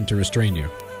 ask a friend to restrain you.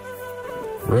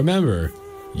 Remember,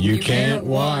 you can't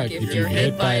walk if you're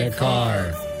hit by a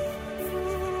car.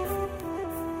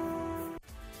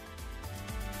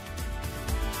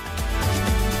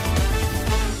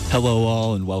 Hello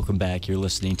all and welcome back. You're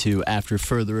listening to After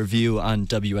Further Review on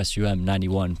WSUM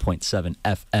 91.7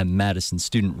 FM Madison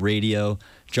Student Radio.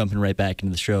 Jumping right back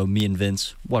into the show, me and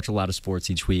Vince watch a lot of sports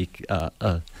each week.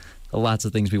 Lots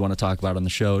of things we want to talk about on the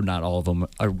show. Not all of them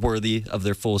are worthy of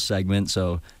their full segment,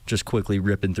 so just quickly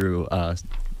ripping through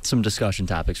some discussion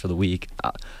topics for the week.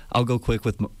 I'll go quick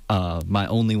with my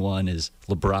only one is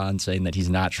LeBron saying that he's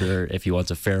not sure if he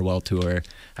wants a farewell tour.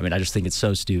 I mean, I just think it's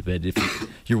so stupid. If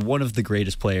you're one of the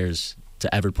greatest players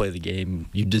to ever play the game,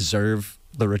 you deserve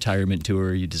the retirement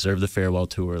tour. You deserve the farewell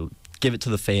tour. Give it to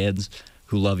the fans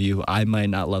who love you. I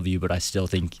might not love you, but I still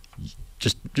think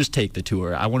just take the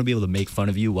tour. I want to be able to make fun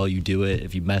of you while you do it.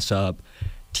 If you mess up,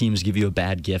 teams give you a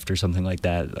bad gift or something like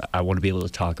that, I want to be able to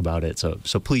talk about it. So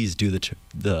please do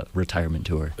the retirement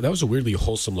tour. That was a weirdly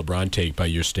wholesome LeBron take by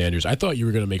your standards. I thought you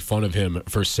were going to make fun of him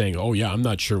for saying, oh, yeah, I'm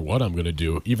not sure what I'm going to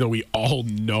do, even though we all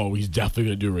know he's definitely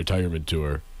going to do a retirement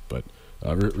tour. But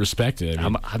respect it. I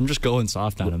mean, I'm just going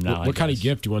soft on him now. What kind of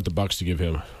gift do you want the Bucks to give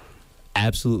him?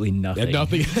 Absolutely nothing. Yeah,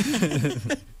 nothing?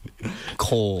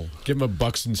 Coal. Give him a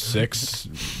Bucks and 6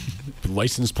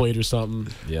 license plate or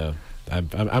something. Yeah.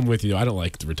 I'm with you. I don't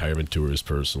like the retirement tours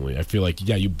personally. I feel like,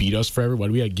 you beat us forever. Why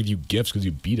do we gotta give you gifts because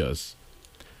you beat us?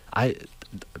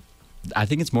 I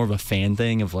think it's more of a fan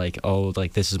thing of like, oh,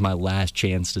 like this is my last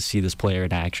chance to see this player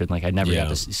in action. Like I never got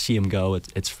to see him go.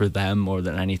 It's for them more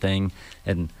than anything.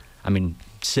 And I mean,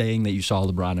 saying that you saw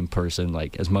LeBron in person,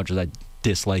 like as much as I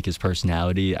dislike his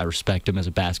personality, I respect him as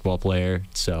a basketball player.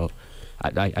 So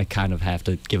I kind of have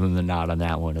to give him the nod on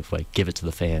that one of like give it to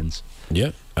the fans.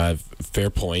 Yeah, fair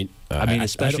point. I mean,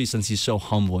 especially since he's so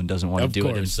humble and doesn't want to do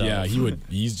it himself. Yeah, he would.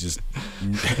 He's just.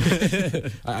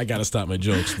 I gotta stop my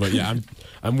jokes, but yeah,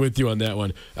 I'm with you on that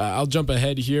one. I'll jump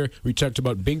ahead here. We talked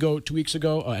about bingo 2 weeks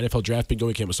ago. NFL draft bingo.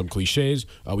 We came up with some cliches.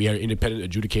 We had an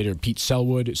independent adjudicator, Pete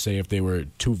Selwood, say if they were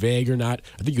too vague or not.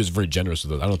 I think he was very generous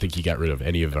with those. I don't think he got rid of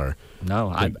any of our.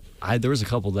 No, there was a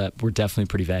couple that were definitely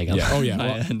pretty vague. Oh yeah.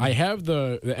 Well, I have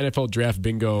the NFL draft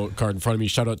bingo card in front of me.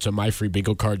 Shout out to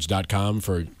myfreebingocards.com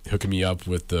for hooking me up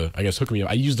with the. I guess hooking me up.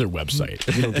 I use their website.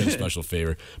 We don't get a special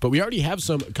favor, but we already have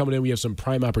some coming in. We have some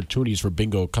prime opportunities for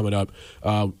bingo coming up.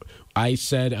 I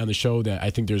said on the show that I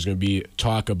think there's going to be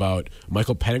talk about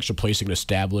Michael Penix replacing an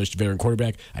established veteran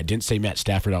quarterback. I didn't say Matt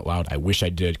Stafford out loud. I wish I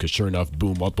did, because sure enough,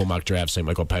 boom, multiple mock drafts saying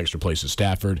Michael Penix replaces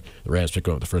Stafford. The Rams pick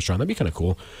him up the first round. That'd be kind of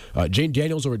cool. Jane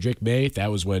Daniels over Drake May.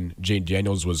 That was when Jane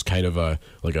Daniels was kind of a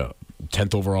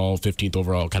 10th overall, 15th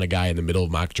overall kind of guy in the middle of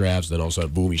mock drafts. Then all of a sudden,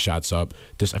 boom, he shots up.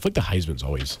 I feel like the Heisman's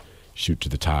always shoot to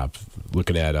the top.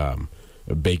 Looking at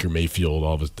Baker Mayfield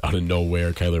out of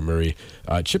nowhere, Kyler Murray,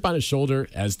 chip on his shoulder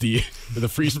as the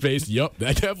free space. Yep,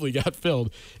 that definitely got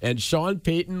filled. And Sean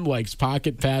Payton likes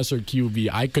pocket passer QB.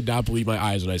 I could not believe my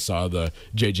eyes when I saw the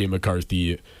J.J.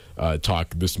 McCarthy talk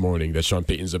this morning that Sean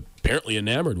Payton's apparently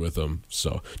enamored with him.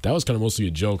 So that was kind of mostly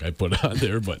a joke I put on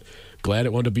there, but glad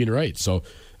it wound up being right. So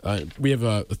we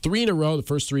have 3 in a row. The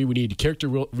first 3 we need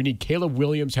Caleb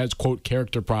Williams has quote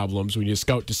character problems. We need a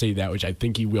scout to say that, which I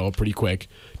think he will pretty quick,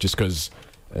 just because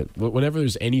whenever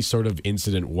there's any sort of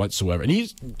incident whatsoever,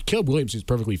 and Caleb Williams is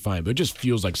perfectly fine, but it just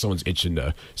feels like someone's itching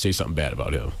to say something bad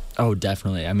about him. Oh,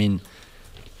 definitely. I mean,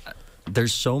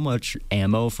 there's so much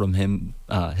ammo from him,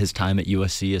 his time at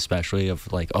USC especially, of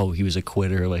like, oh, he was a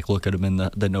quitter, like look at him in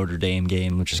the Notre Dame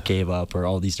game, which just gave up, or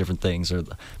all these different things, or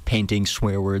painting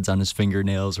swear words on his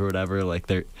fingernails or whatever. Like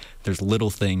there's little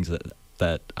things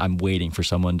that I'm waiting for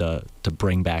someone to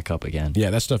bring back up again. Yeah,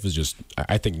 that stuff is just,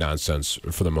 I think, nonsense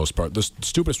for the most part. The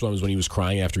stupidest one was when he was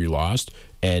crying after he lost,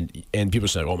 and people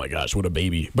said, oh my gosh, what a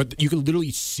baby. But you can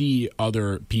literally see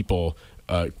other people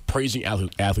praising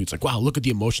athletes like, wow, look at the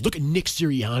emotion. Look at Nick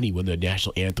Sirianni when the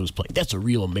national anthem was playing. That's a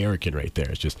real American right there.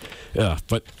 It's just,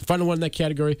 but final one in that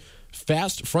category,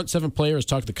 fast front 7 players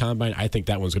talk to the combine. I think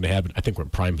that one's going to happen. I think we're in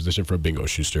prime position for a bingo,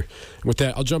 Schuster. And with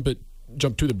that, I'll jump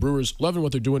to the Brewers. Loving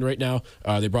what they're doing right now.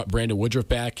 They brought Brandon Woodruff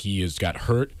back. He has got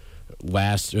hurt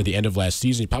the end of last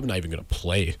season. He's probably not even going to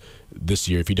play this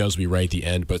year. If he does, we'll be right at the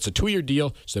end. But it's a 2-year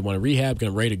deal, so they want to rehab,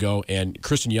 going to ready to go. And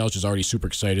Christian Yelich is already super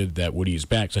excited that Woody is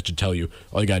back. So that should tell you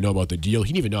all you got to know about the deal.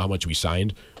 He didn't even know how much we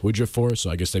signed Woodruff for, so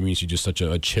I guess that means he's just such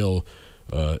a chill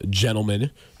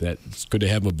gentleman that it's good to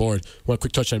have him aboard. One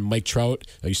quick touch on Mike Trout.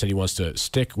 You said he wants to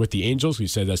stick with the Angels. He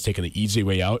said that's taking the easy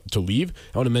way out to leave.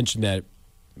 I want to mention that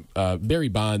Barry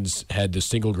Bonds had the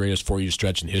single greatest 4-year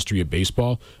stretch in the history of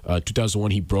baseball.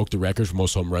 2001, he broke the record for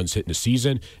most home runs hit in a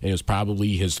season, and it was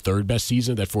probably his 3rd best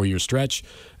season, that 4-year stretch,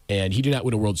 and he did not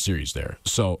win a World Series there.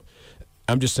 So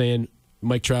I'm just saying,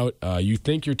 Mike Trout, you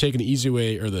think you're taking the easy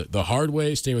way or the hard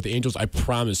way, staying with the Angels. I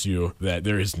promise you that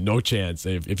there is no chance.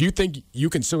 If you think you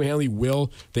can single-handedly will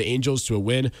the Angels to a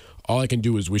win, all I can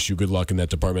do is wish you good luck in that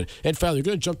department. And finally, you're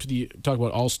going to jump to talk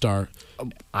about All-Star.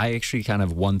 I actually kind of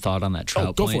have one thought on that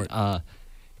Trout go point. For it.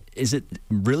 Is it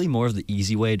really more of the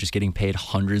easy way, just getting paid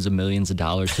hundreds of millions of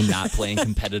dollars to not play in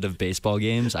competitive baseball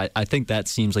games? I think that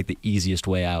seems like the easiest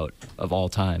way out of all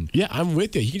time. Yeah, I'm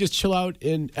with you. He can just chill out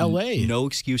in L.A. No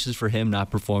excuses for him not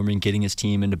performing, getting his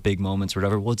team into big moments or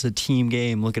whatever. Well, it's a team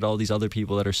game. Look at all these other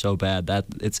people that are so bad.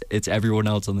 It's everyone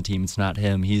else on the team. It's not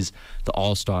him. He's the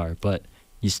all-star. But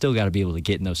you still got to be able to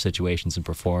get in those situations and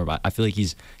perform. I feel like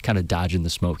he's kind of dodging the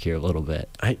smoke here a little bit.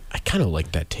 I kind of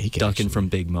like that take. Ducking actually from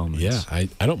big moments. Yeah,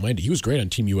 I don't mind it. He was great on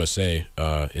Team USA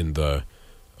in the,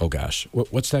 oh gosh,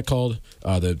 what's that called?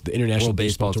 The International World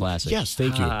Baseball Classic. Yes,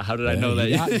 thank you. How did I know that?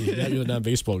 Yeah, you're the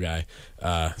non-baseball guy.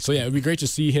 So yeah, it would be great to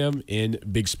see him in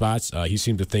big spots. He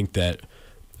seemed to think that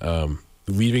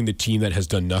leaving the team that has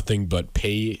done nothing but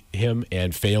pay him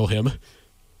and fail him.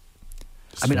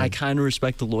 I mean, I kind of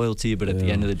respect the loyalty, but at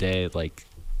the end of the day, like,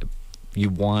 you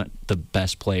want the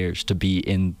best players to be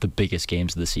in the biggest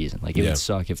games of the season. Like, it would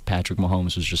suck if Patrick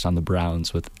Mahomes was just on the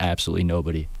Browns with absolutely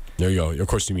nobody. There you go. Of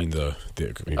course, you mean the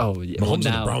Oh, yeah. Mahomes and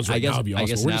now, the Browns right now would be I awesome.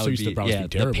 guess We're now just so would used to be, the Browns being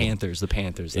terrible. The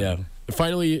Panthers. Yeah.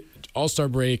 Finally, All-Star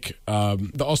break.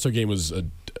 The All-Star game was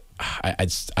I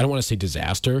don't want to say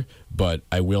disaster, but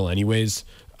I will anyways.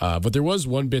 But there was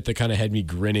one bit that kind of had me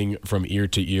grinning from ear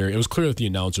to ear. It was clear that the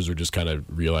announcers were just kind of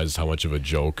realized how much of a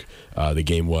joke the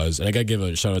game was. And I got to give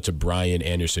a shout out to Brian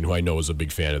Anderson, who I know is a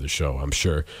big fan of the show, I'm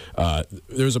sure.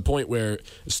 There was a point where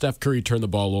Steph Curry turned the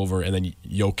ball over, and then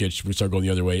Jokic would start going the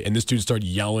other way. And this dude started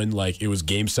yelling like it was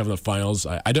Game 7 of the finals.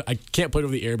 I can't put it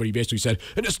over the air, but he basically said,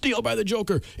 "And a steal by the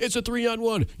Joker. It's a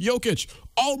 3-on-1. Jokic,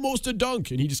 almost a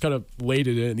dunk." And he just kind of laid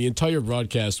it in. And the entire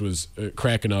broadcast was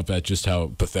cracking up at just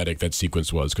how pathetic that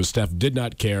sequence was, because Steph did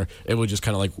not care. It was just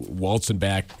kind of like waltzing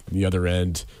back the other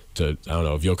end to, I don't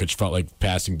know, if Jokic felt like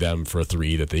passing them for a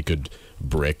three that they could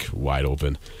brick wide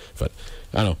open. But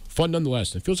I don't know, fun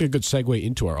nonetheless. It feels like a good segue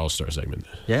into our All-Star segment.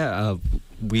 Yeah,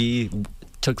 we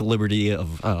took the liberty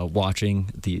of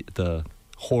watching the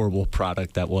horrible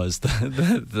product that was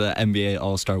the NBA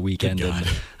All-Star Weekend,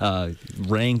 and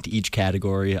ranked each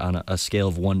category on a scale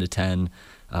of 1 to 10.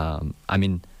 I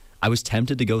mean, I was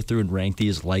tempted to go through and rank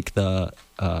these like the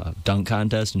dunk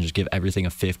contest and just give everything a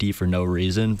 50 for no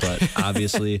reason, but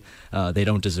obviously they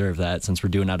don't deserve that since we're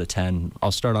doing out of 10.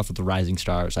 I'll start off with the Rising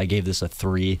Stars. I gave this a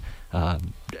 3. I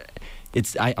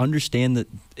understand that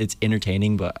it's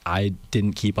entertaining, but I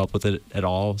didn't keep up with it at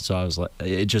all, so I was like,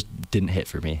 it just didn't hit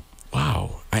for me.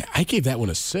 Wow, I gave that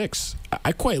one a 6.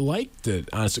 I quite liked it,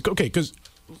 honestly. Okay, because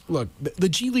look, the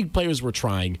G League players were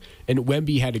trying, and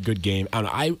Wemby had a good game.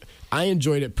 I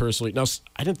enjoyed it personally. Now,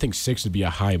 I didn't think 6 would be a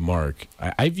high mark.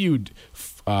 I viewed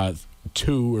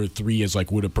 2 or 3 as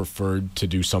like would have preferred to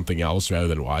do something else rather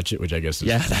than watch it, which I guess is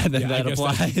that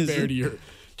applies. That's fair to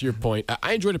your point.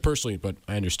 I enjoyed it personally, but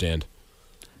I understand.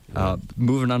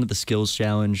 Moving on to the skills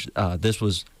challenge, this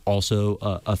was also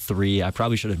a 3. I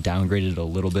probably should have downgraded it a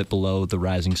little bit below the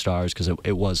Rising Stars because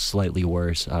it was slightly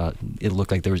worse. It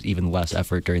looked like there was even less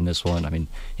effort during this one. I mean,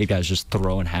 you guys just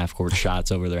throwing half-court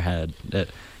shots over their head.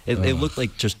 It looked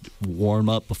like just warm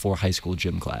up before high school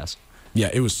gym class. Yeah,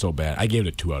 it was so bad. I gave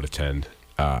it a 2 out of 10.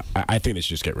 I think they should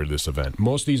just get rid of this event.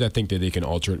 Most of these, I think that they can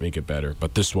alter it, make it better.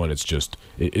 But this one, it's just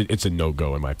it's a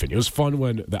no-go in my opinion. It was fun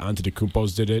when the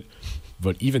Antetokounmpos did it,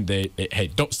 but even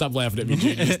hey, don't stop laughing at me,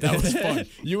 Jadius. That was fun.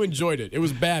 You enjoyed it. It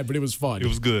was bad, but it was fun. It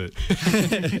was good.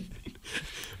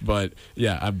 But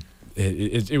yeah,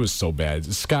 it was so bad.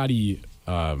 Scotty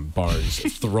Barnes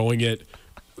throwing it,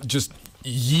 just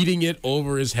yeeting it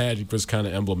over his head was kind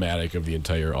of emblematic of the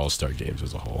entire All-Star games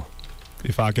as a whole.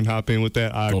 If I can hop in with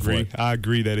that, I Go agree. for it. I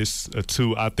agree that it's a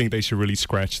 2. I think they should really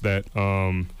scratch that.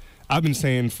 I've been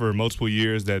saying for multiple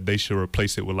years that they should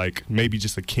replace it with like maybe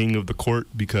just a king of the court,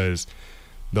 because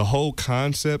the whole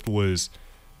concept was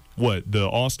the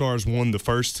All-Stars won the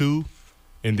first 2,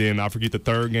 and then I forget the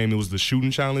third game, it was the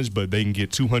shooting challenge, but they can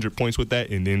get 200 points with that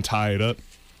and then tie it up.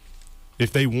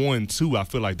 If they won 2, I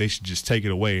feel like they should just take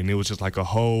it away, and it was just like a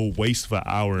whole waste of an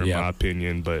hour in my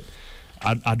opinion, but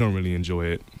I don't really enjoy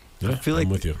it. Yeah, I feel like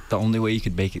I'm with you. The only way you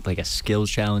could make it like a skills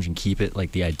challenge and keep it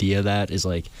like the idea of that is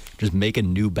like just make a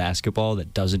new basketball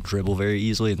that doesn't dribble very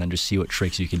easily and then just see what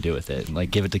tricks you can do with it. And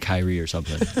like give it to Kyrie or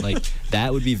something. Like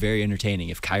that would be very entertaining.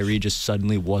 If Kyrie just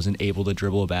suddenly wasn't able to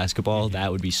dribble a basketball,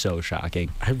 that would be so shocking.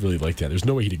 I really like that. There's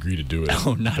no way he'd agree to do it.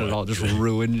 Oh, not at all. Just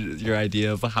ruin your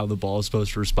idea of how the ball is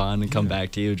supposed to respond and come back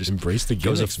to you. Just embrace the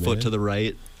goes gimmicks, a foot man. to the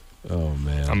right. Oh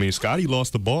man! I mean, Scotty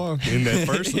lost the ball in that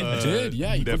first. He did,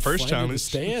 yeah. He that first challenge.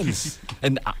 Stands.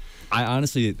 And I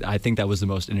honestly, I think that was the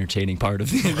most entertaining part of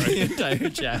the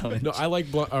entire challenge. No, I like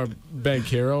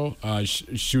Banchero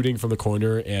shooting from the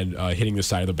corner and hitting the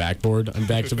side of the backboard on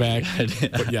back-to-back.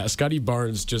 But yeah, Scotty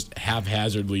Barnes just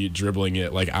haphazardly dribbling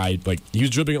it he was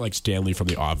dribbling it like Stanley from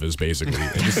The Office, basically,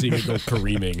 and just seeing it go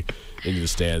careening into the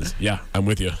stands. Yeah, I'm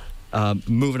with you.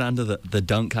 Moving on to the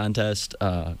dunk contest.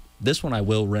 This one I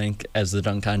will rank as the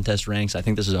dunk contest ranks. I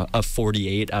think this is a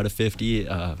 48 out of 50.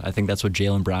 I think that's what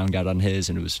Jaylen Brown got on his,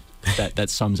 and it was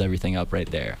that sums everything up right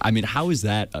there. I mean, how is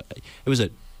that? It was a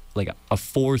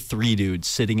 4'3" dude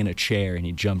sitting in a chair, and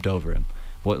he jumped over him.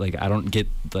 What? Like, I don't get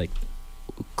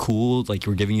cool. Like,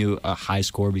 we're giving you a high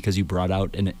score because you brought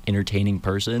out an entertaining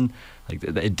person. Like,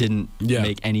 it didn't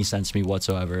make any sense to me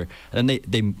whatsoever. And then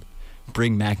they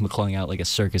bring Mac McClung out like a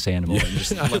circus animal and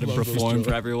just let him perform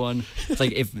for everyone. It's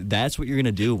like, if that's what you're going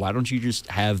to do, why don't you just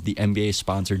have the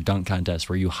NBA-sponsored dunk contest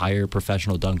where you hire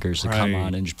professional dunkers to come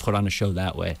on and just put on a show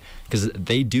that way? Because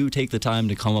they do take the time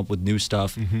to come up with new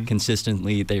stuff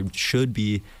consistently. They should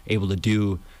be able to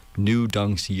do new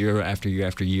dunks year after year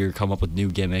after year, come up with new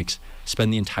gimmicks,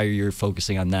 spend the entire year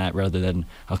focusing on that rather than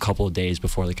a couple of days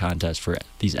before the contest for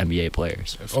these NBA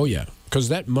players. Oh, yeah. Because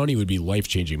that money would be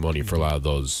life-changing money for a lot of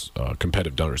those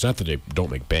competitive dunkers. Not that they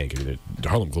don't make bank. I mean, the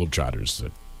Harlem Globetrotters,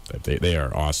 they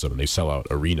are awesome, and they sell out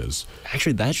arenas.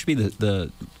 Actually, that should be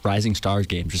the Rising Stars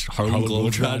game, just Harlem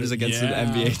Globetrotters against an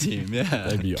NBA team. Yeah.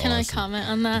 That'd be Can awesome. I comment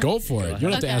on that? Go for it. You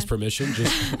don't have to Okay. ask permission.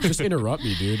 Just interrupt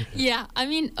me, dude. Yeah, I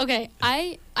mean, okay,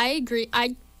 I agree.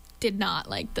 I did not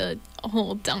like the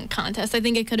whole dunk contest. I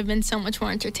think it could have been so much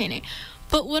more entertaining.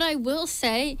 But what I will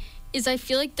say is I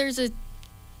feel like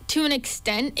to an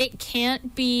extent, it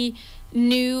can't be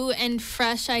new and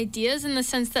fresh ideas in the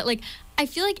sense that, like, I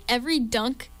feel like every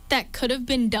dunk that could have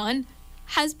been done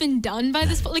has been done by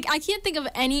this. Like, I can't think of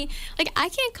any, like, I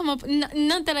can't come up,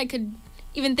 not that I could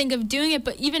even think of doing it,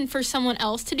 but even for someone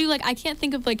else to do, like, I can't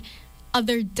think of, like,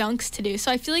 other dunks to do. So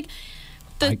I feel like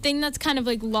the thing that's kind of,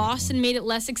 like, lost and made it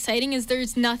less exciting is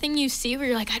there's nothing you see where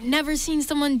you're like, I've never seen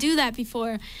someone do that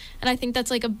before. And I think that's,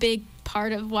 like, a big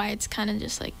part of why it's kind of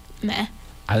just, like, meh.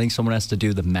 I think someone has to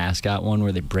do the mascot one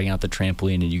where they bring out the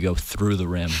trampoline and you go through the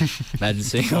rim. Imagine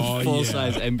seeing a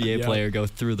full-size NBA player go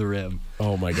through the rim.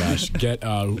 Oh my gosh! Get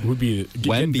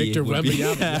Wemby Victor would Wemby be-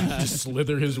 out, just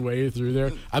slither his way through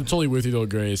there. I'm totally with you though,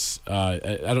 Grace. I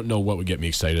don't know what would get me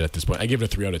excited at this point. I give it a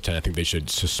 3 out of 10. I think they should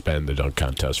suspend the dunk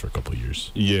contest for a couple of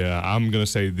years. Yeah, I'm going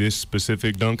to say this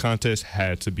specific dunk contest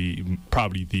had to be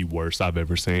probably the worst I've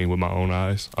ever seen with my own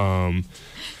eyes.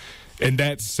 And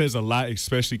that says a lot,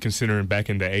 especially considering back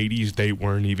in the 80s, they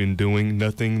weren't even doing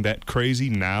nothing that crazy.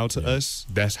 Now to us,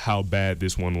 that's how bad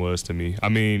this one was to me. I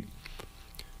mean,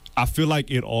 I feel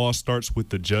like it all starts with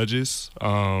the judges.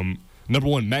 Number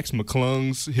one, Max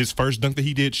McClung's, his first dunk that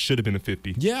he did should have been a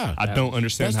 50. Yeah. I don't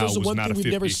understand how That's it was the one not thing a we've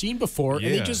 50. never seen before, and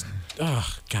they Yeah. just,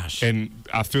 gosh. And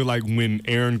I feel like when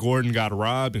Aaron Gordon got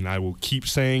robbed, and I will keep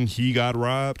saying he got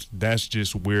robbed, that's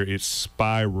just where it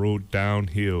spiraled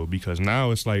downhill, because now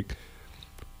it's like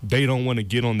they don't want to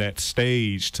get on that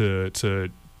stage to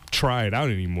try it out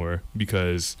anymore,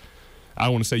 because I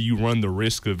want to say you run the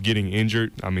risk of getting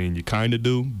injured. I mean, you kind of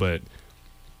do, but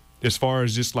as far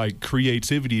as just like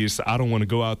creativity, I don't want to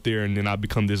go out there and then I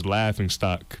become this laughing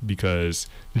stock, because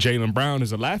Jaylen Brown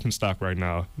is a laughing stock right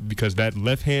now, because that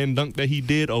left hand dunk that he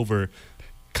did over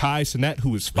Kai Cenat,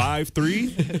 who is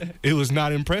 5'3", it was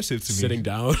not impressive to me. Sitting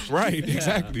down. Right,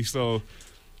 exactly. So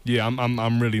yeah,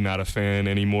 I'm really not a fan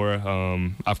anymore.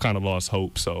 I've kind of lost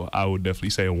hope, so I would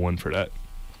definitely say a 1 for that.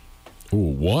 Ooh,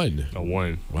 1. A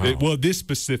 1. Wow. Well, this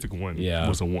specific one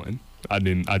was a 1. I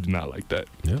did not like that.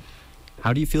 Yeah.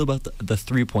 How do you feel about the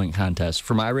 3-point contest?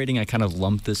 For my rating, I kind of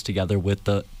lumped this together with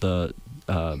the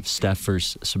Steph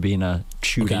versus Sabina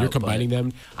shootout. Okay, you're combining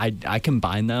them? I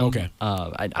combined them. Okay.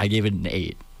 I gave it an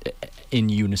 8 in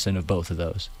unison of both of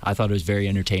those. I thought it was very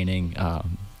entertaining.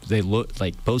 They looked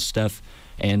like both Steph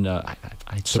and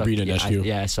Sabrina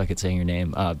Nescu. I suck at saying her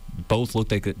name. Both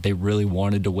looked like they really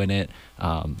wanted to win it.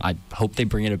 I hope they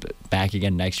bring it back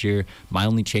again next year. My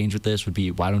only change with this would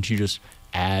be, why don't you just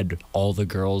add all the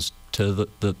girls to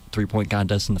the 3-point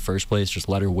contest in the first place? Just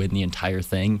let her win the entire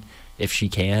thing if she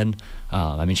can.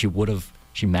 I mean,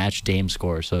 she matched Dame's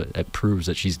score, so it proves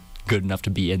that she's good enough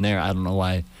to be in there. I don't know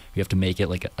why we have to make it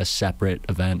like a separate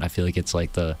event. I feel like it's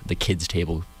like the kids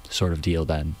table sort of deal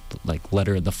then. Like, let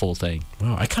her in the full thing.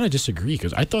 Wow, I kind of disagree,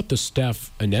 because I thought the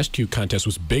Steph Anescu contest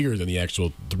was bigger than the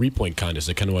actual 3-point contest.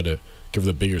 I kind of wanted to give her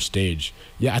the bigger stage.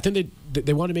 Yeah, I think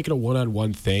they want to make it a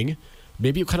one-on-one thing.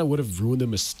 Maybe it kind of would have ruined the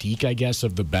mystique, I guess,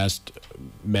 of the best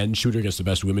men's shooter against the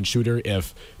best women's shooter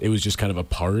if it was just kind of a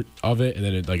part of it. And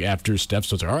then, like, after Steph,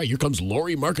 so it's like, all right, here comes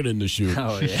Lori Markkinen to shoot.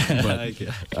 Oh, yeah. But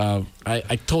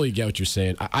I totally get what you're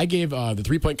saying. I gave the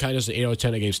 3-point contest an 8 out of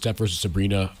 10. I gave Steph versus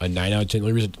Sabrina a 9 out of 10.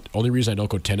 The only reason I don't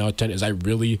go 10 out of 10 is I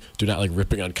really do not like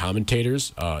ripping on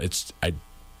commentators.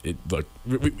 Look,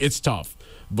 it's tough.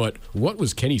 But what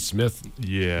was Kenny Smith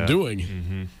doing?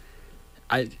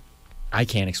 Mm-hmm. I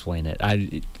can't explain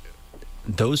it.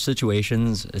 Those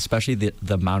situations, especially the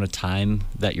amount of time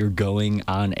that you're going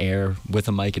on air with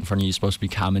a mic in front of you, you're supposed to be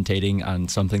commentating on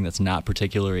something that's not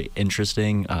particularly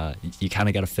interesting. You kind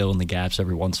of got to fill in the gaps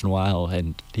every once in a while,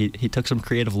 and he took some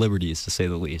creative liberties, to say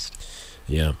the least.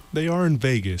 Yeah. They are in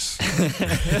Vegas.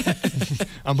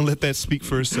 I'm going to let that speak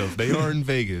for itself. They are in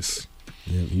Vegas.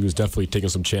 Yeah, he was definitely taking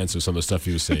some chances with some of the stuff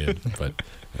he was saying. But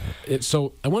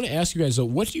so I want to ask you guys, though,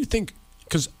 what do you think?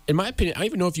 Because in my opinion, I don't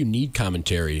even know if you need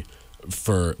commentary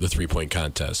for the 3-point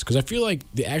contest, because I feel like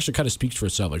the action kind of speaks for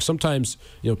itself. Like sometimes,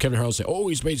 Kevin Hart will say, "Oh,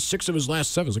 he's made 6 of his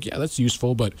last 7." It's like, yeah, that's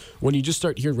useful. But when you just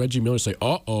start hearing Reggie Miller say,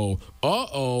 "Uh-oh,"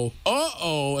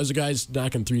 as the guy's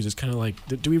knocking threes, it's kind of like,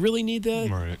 do we really need that?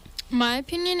 Right. my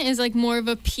opinion is like more of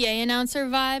a PA announcer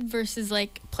vibe versus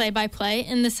like play-by-play,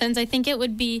 in the sense I think it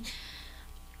would be,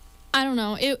 I don't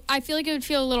know, I feel like it would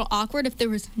feel a little awkward if there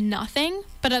was nothing,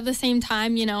 but at the same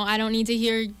time, you know, I don't need to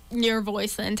hear your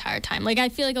voice the entire time. Like, I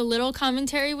feel like a little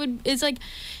commentary is like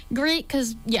great,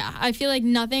 because yeah, I feel like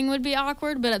nothing would be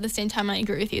awkward, but at the same time I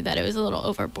agree with you that it was a little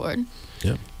overboard.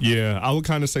 Yeah, I would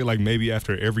kind of say like maybe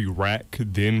after every rack,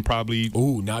 then probably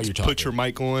now you're talking. Put your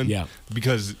mic on. Yeah.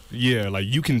 Because, like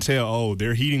you can tell,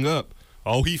 they're heating up.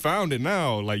 Oh, he found it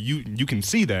now. Like, you can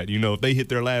see that, you know. If they hit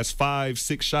their last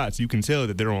 5-6 shots, you can tell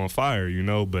that they're on fire, you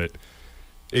know. But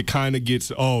it kind of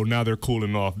gets, now they're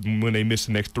cooling off when they miss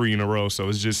the next 3 in a row. So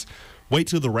it's just wait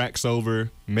till the rack's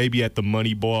over. Maybe at the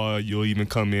money ball, you'll even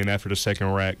come in after the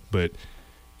second rack. But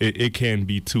it can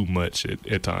be too much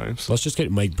at times. Let's just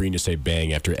get Mike Breen to say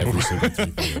bang after every single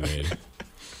three-pointer made.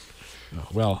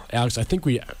 Well, Alex, I think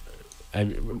I'll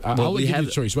give you a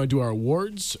choice. You want to do our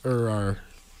awards or our...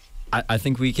 I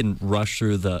think we can rush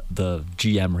through the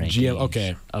GM rankings.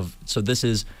 Okay. So this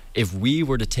is, if we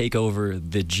were to take over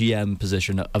the GM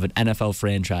position of an NFL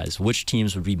franchise, which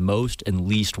teams would we most and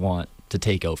least want to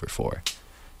take over for?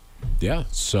 Yeah.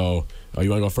 So you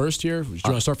want to go first here? Do you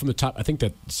want to start from the top? I think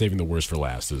that saving the worst for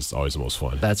last is always the most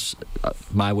fun. That's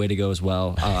my way to go as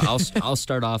well. I'll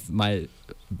start off my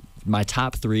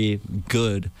top 3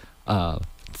 good.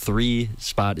 3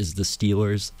 spot is the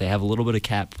Steelers. They have a little bit of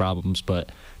cap problems, but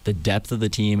the depth of the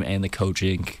team and the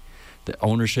coaching, the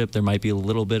ownership, there might be a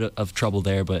little bit of trouble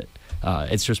there, but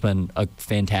it's just been a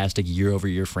fantastic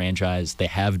year-over-year franchise. They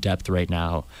have depth right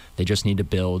now. They just need to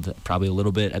build probably a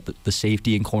little bit at the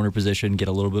safety and corner position, get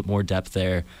a little bit more depth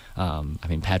there.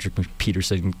 Patrick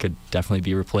Peterson could definitely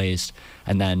be replaced.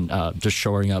 And then just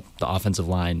shoring up the offensive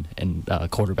line and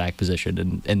quarterback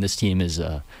position. And this team is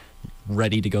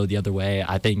ready to go the other way.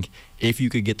 I think if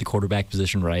you could get the quarterback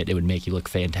position right, it would make you look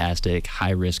fantastic. High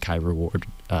risk, high reward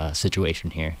situation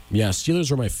here. Yeah,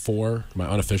 Steelers are my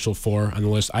unofficial 4 on the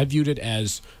list. I viewed it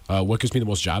as what gives me the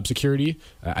most job security.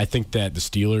 I think that the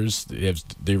Steelers,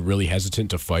 they're really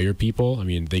hesitant to fire people. I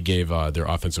mean, they gave their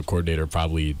offensive coordinator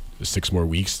probably 6 more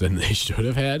weeks than they should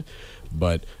have had.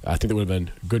 But I think that would have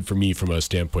been good for me from a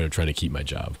standpoint of trying to keep my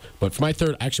job. But for my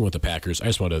third, I actually went the Packers. I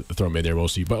just want to throw them in there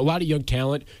mostly. But a lot of young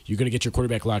talent. You're going to get your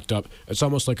quarterback locked up. It's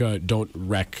almost like a don't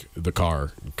wreck the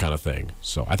car kind of thing.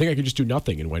 So I think I could just do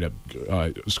nothing and wind up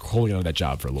holding on to that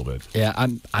job for a little bit. Yeah,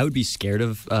 I would be scared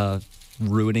of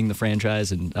ruining the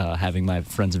franchise and having my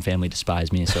friends and family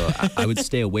despise me. So I would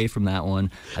stay away from that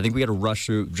one. I think we got to rush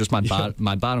through just my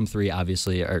bottom 3,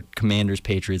 obviously, are Commanders,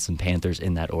 Patriots, and Panthers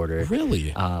in that order.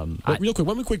 Really? Real quick,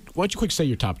 why don't you quick say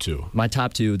your top 2? My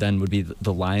top 2 then would be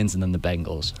the Lions and then the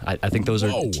Bengals. I think those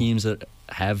are teams that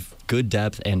have good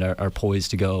depth and are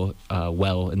poised to go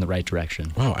well in the right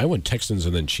direction. Wow, I went Texans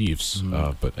and then Chiefs.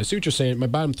 But I see what you're saying. My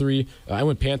bottom 3, I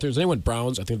went Panthers and I went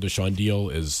Browns. I think the Deshaun deal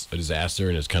is a disaster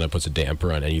and it kind of puts a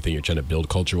damper on anything you're trying to build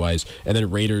culture-wise. And then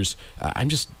Raiders, I'm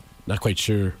just not quite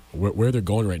sure where they're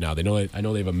going right now. I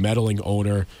know they have a meddling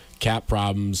owner, cap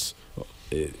problems,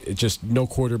 it's just no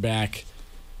quarterback.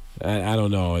 I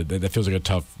don't know. That feels like a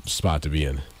tough spot to be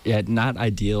in. Yeah, not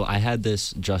ideal. I had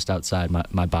this just outside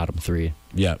my bottom 3.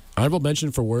 Yeah. Honorable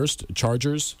mention for worst,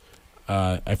 Chargers.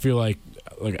 I feel like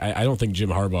I don't think Jim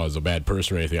Harbaugh is a bad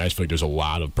person or anything. I just feel like there's a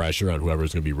lot of pressure on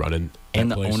whoever's going to be running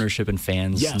and the place. Ownership and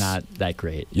fans, not that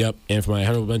great. Yep. And for my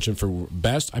honorable mention for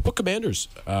best, I put Commanders.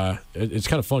 It's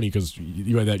kind of funny because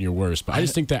you had that in your worst. But I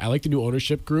just think that I like the new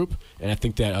ownership group, and I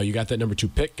think that you got that number 2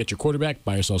 pick, get your quarterback,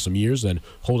 buy yourself some years, then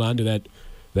hold on to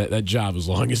that job as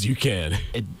long as you can.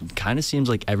 It kind of seems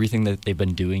like everything that they've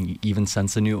been doing, even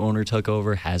since the new owner took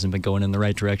over, hasn't been going in the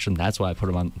right direction. That's why I put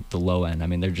them on the low end. I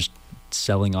mean, they're just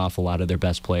selling off a lot of their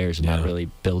best players and not really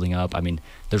building up. I mean,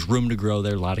 there's room to grow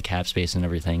there, a lot of cap space and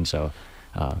everything, so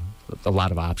a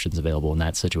lot of options available in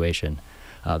that situation.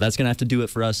 That's going to have to do it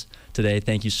for us today.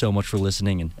 Thank you so much for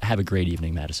listening, and have a great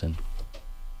evening, Madison.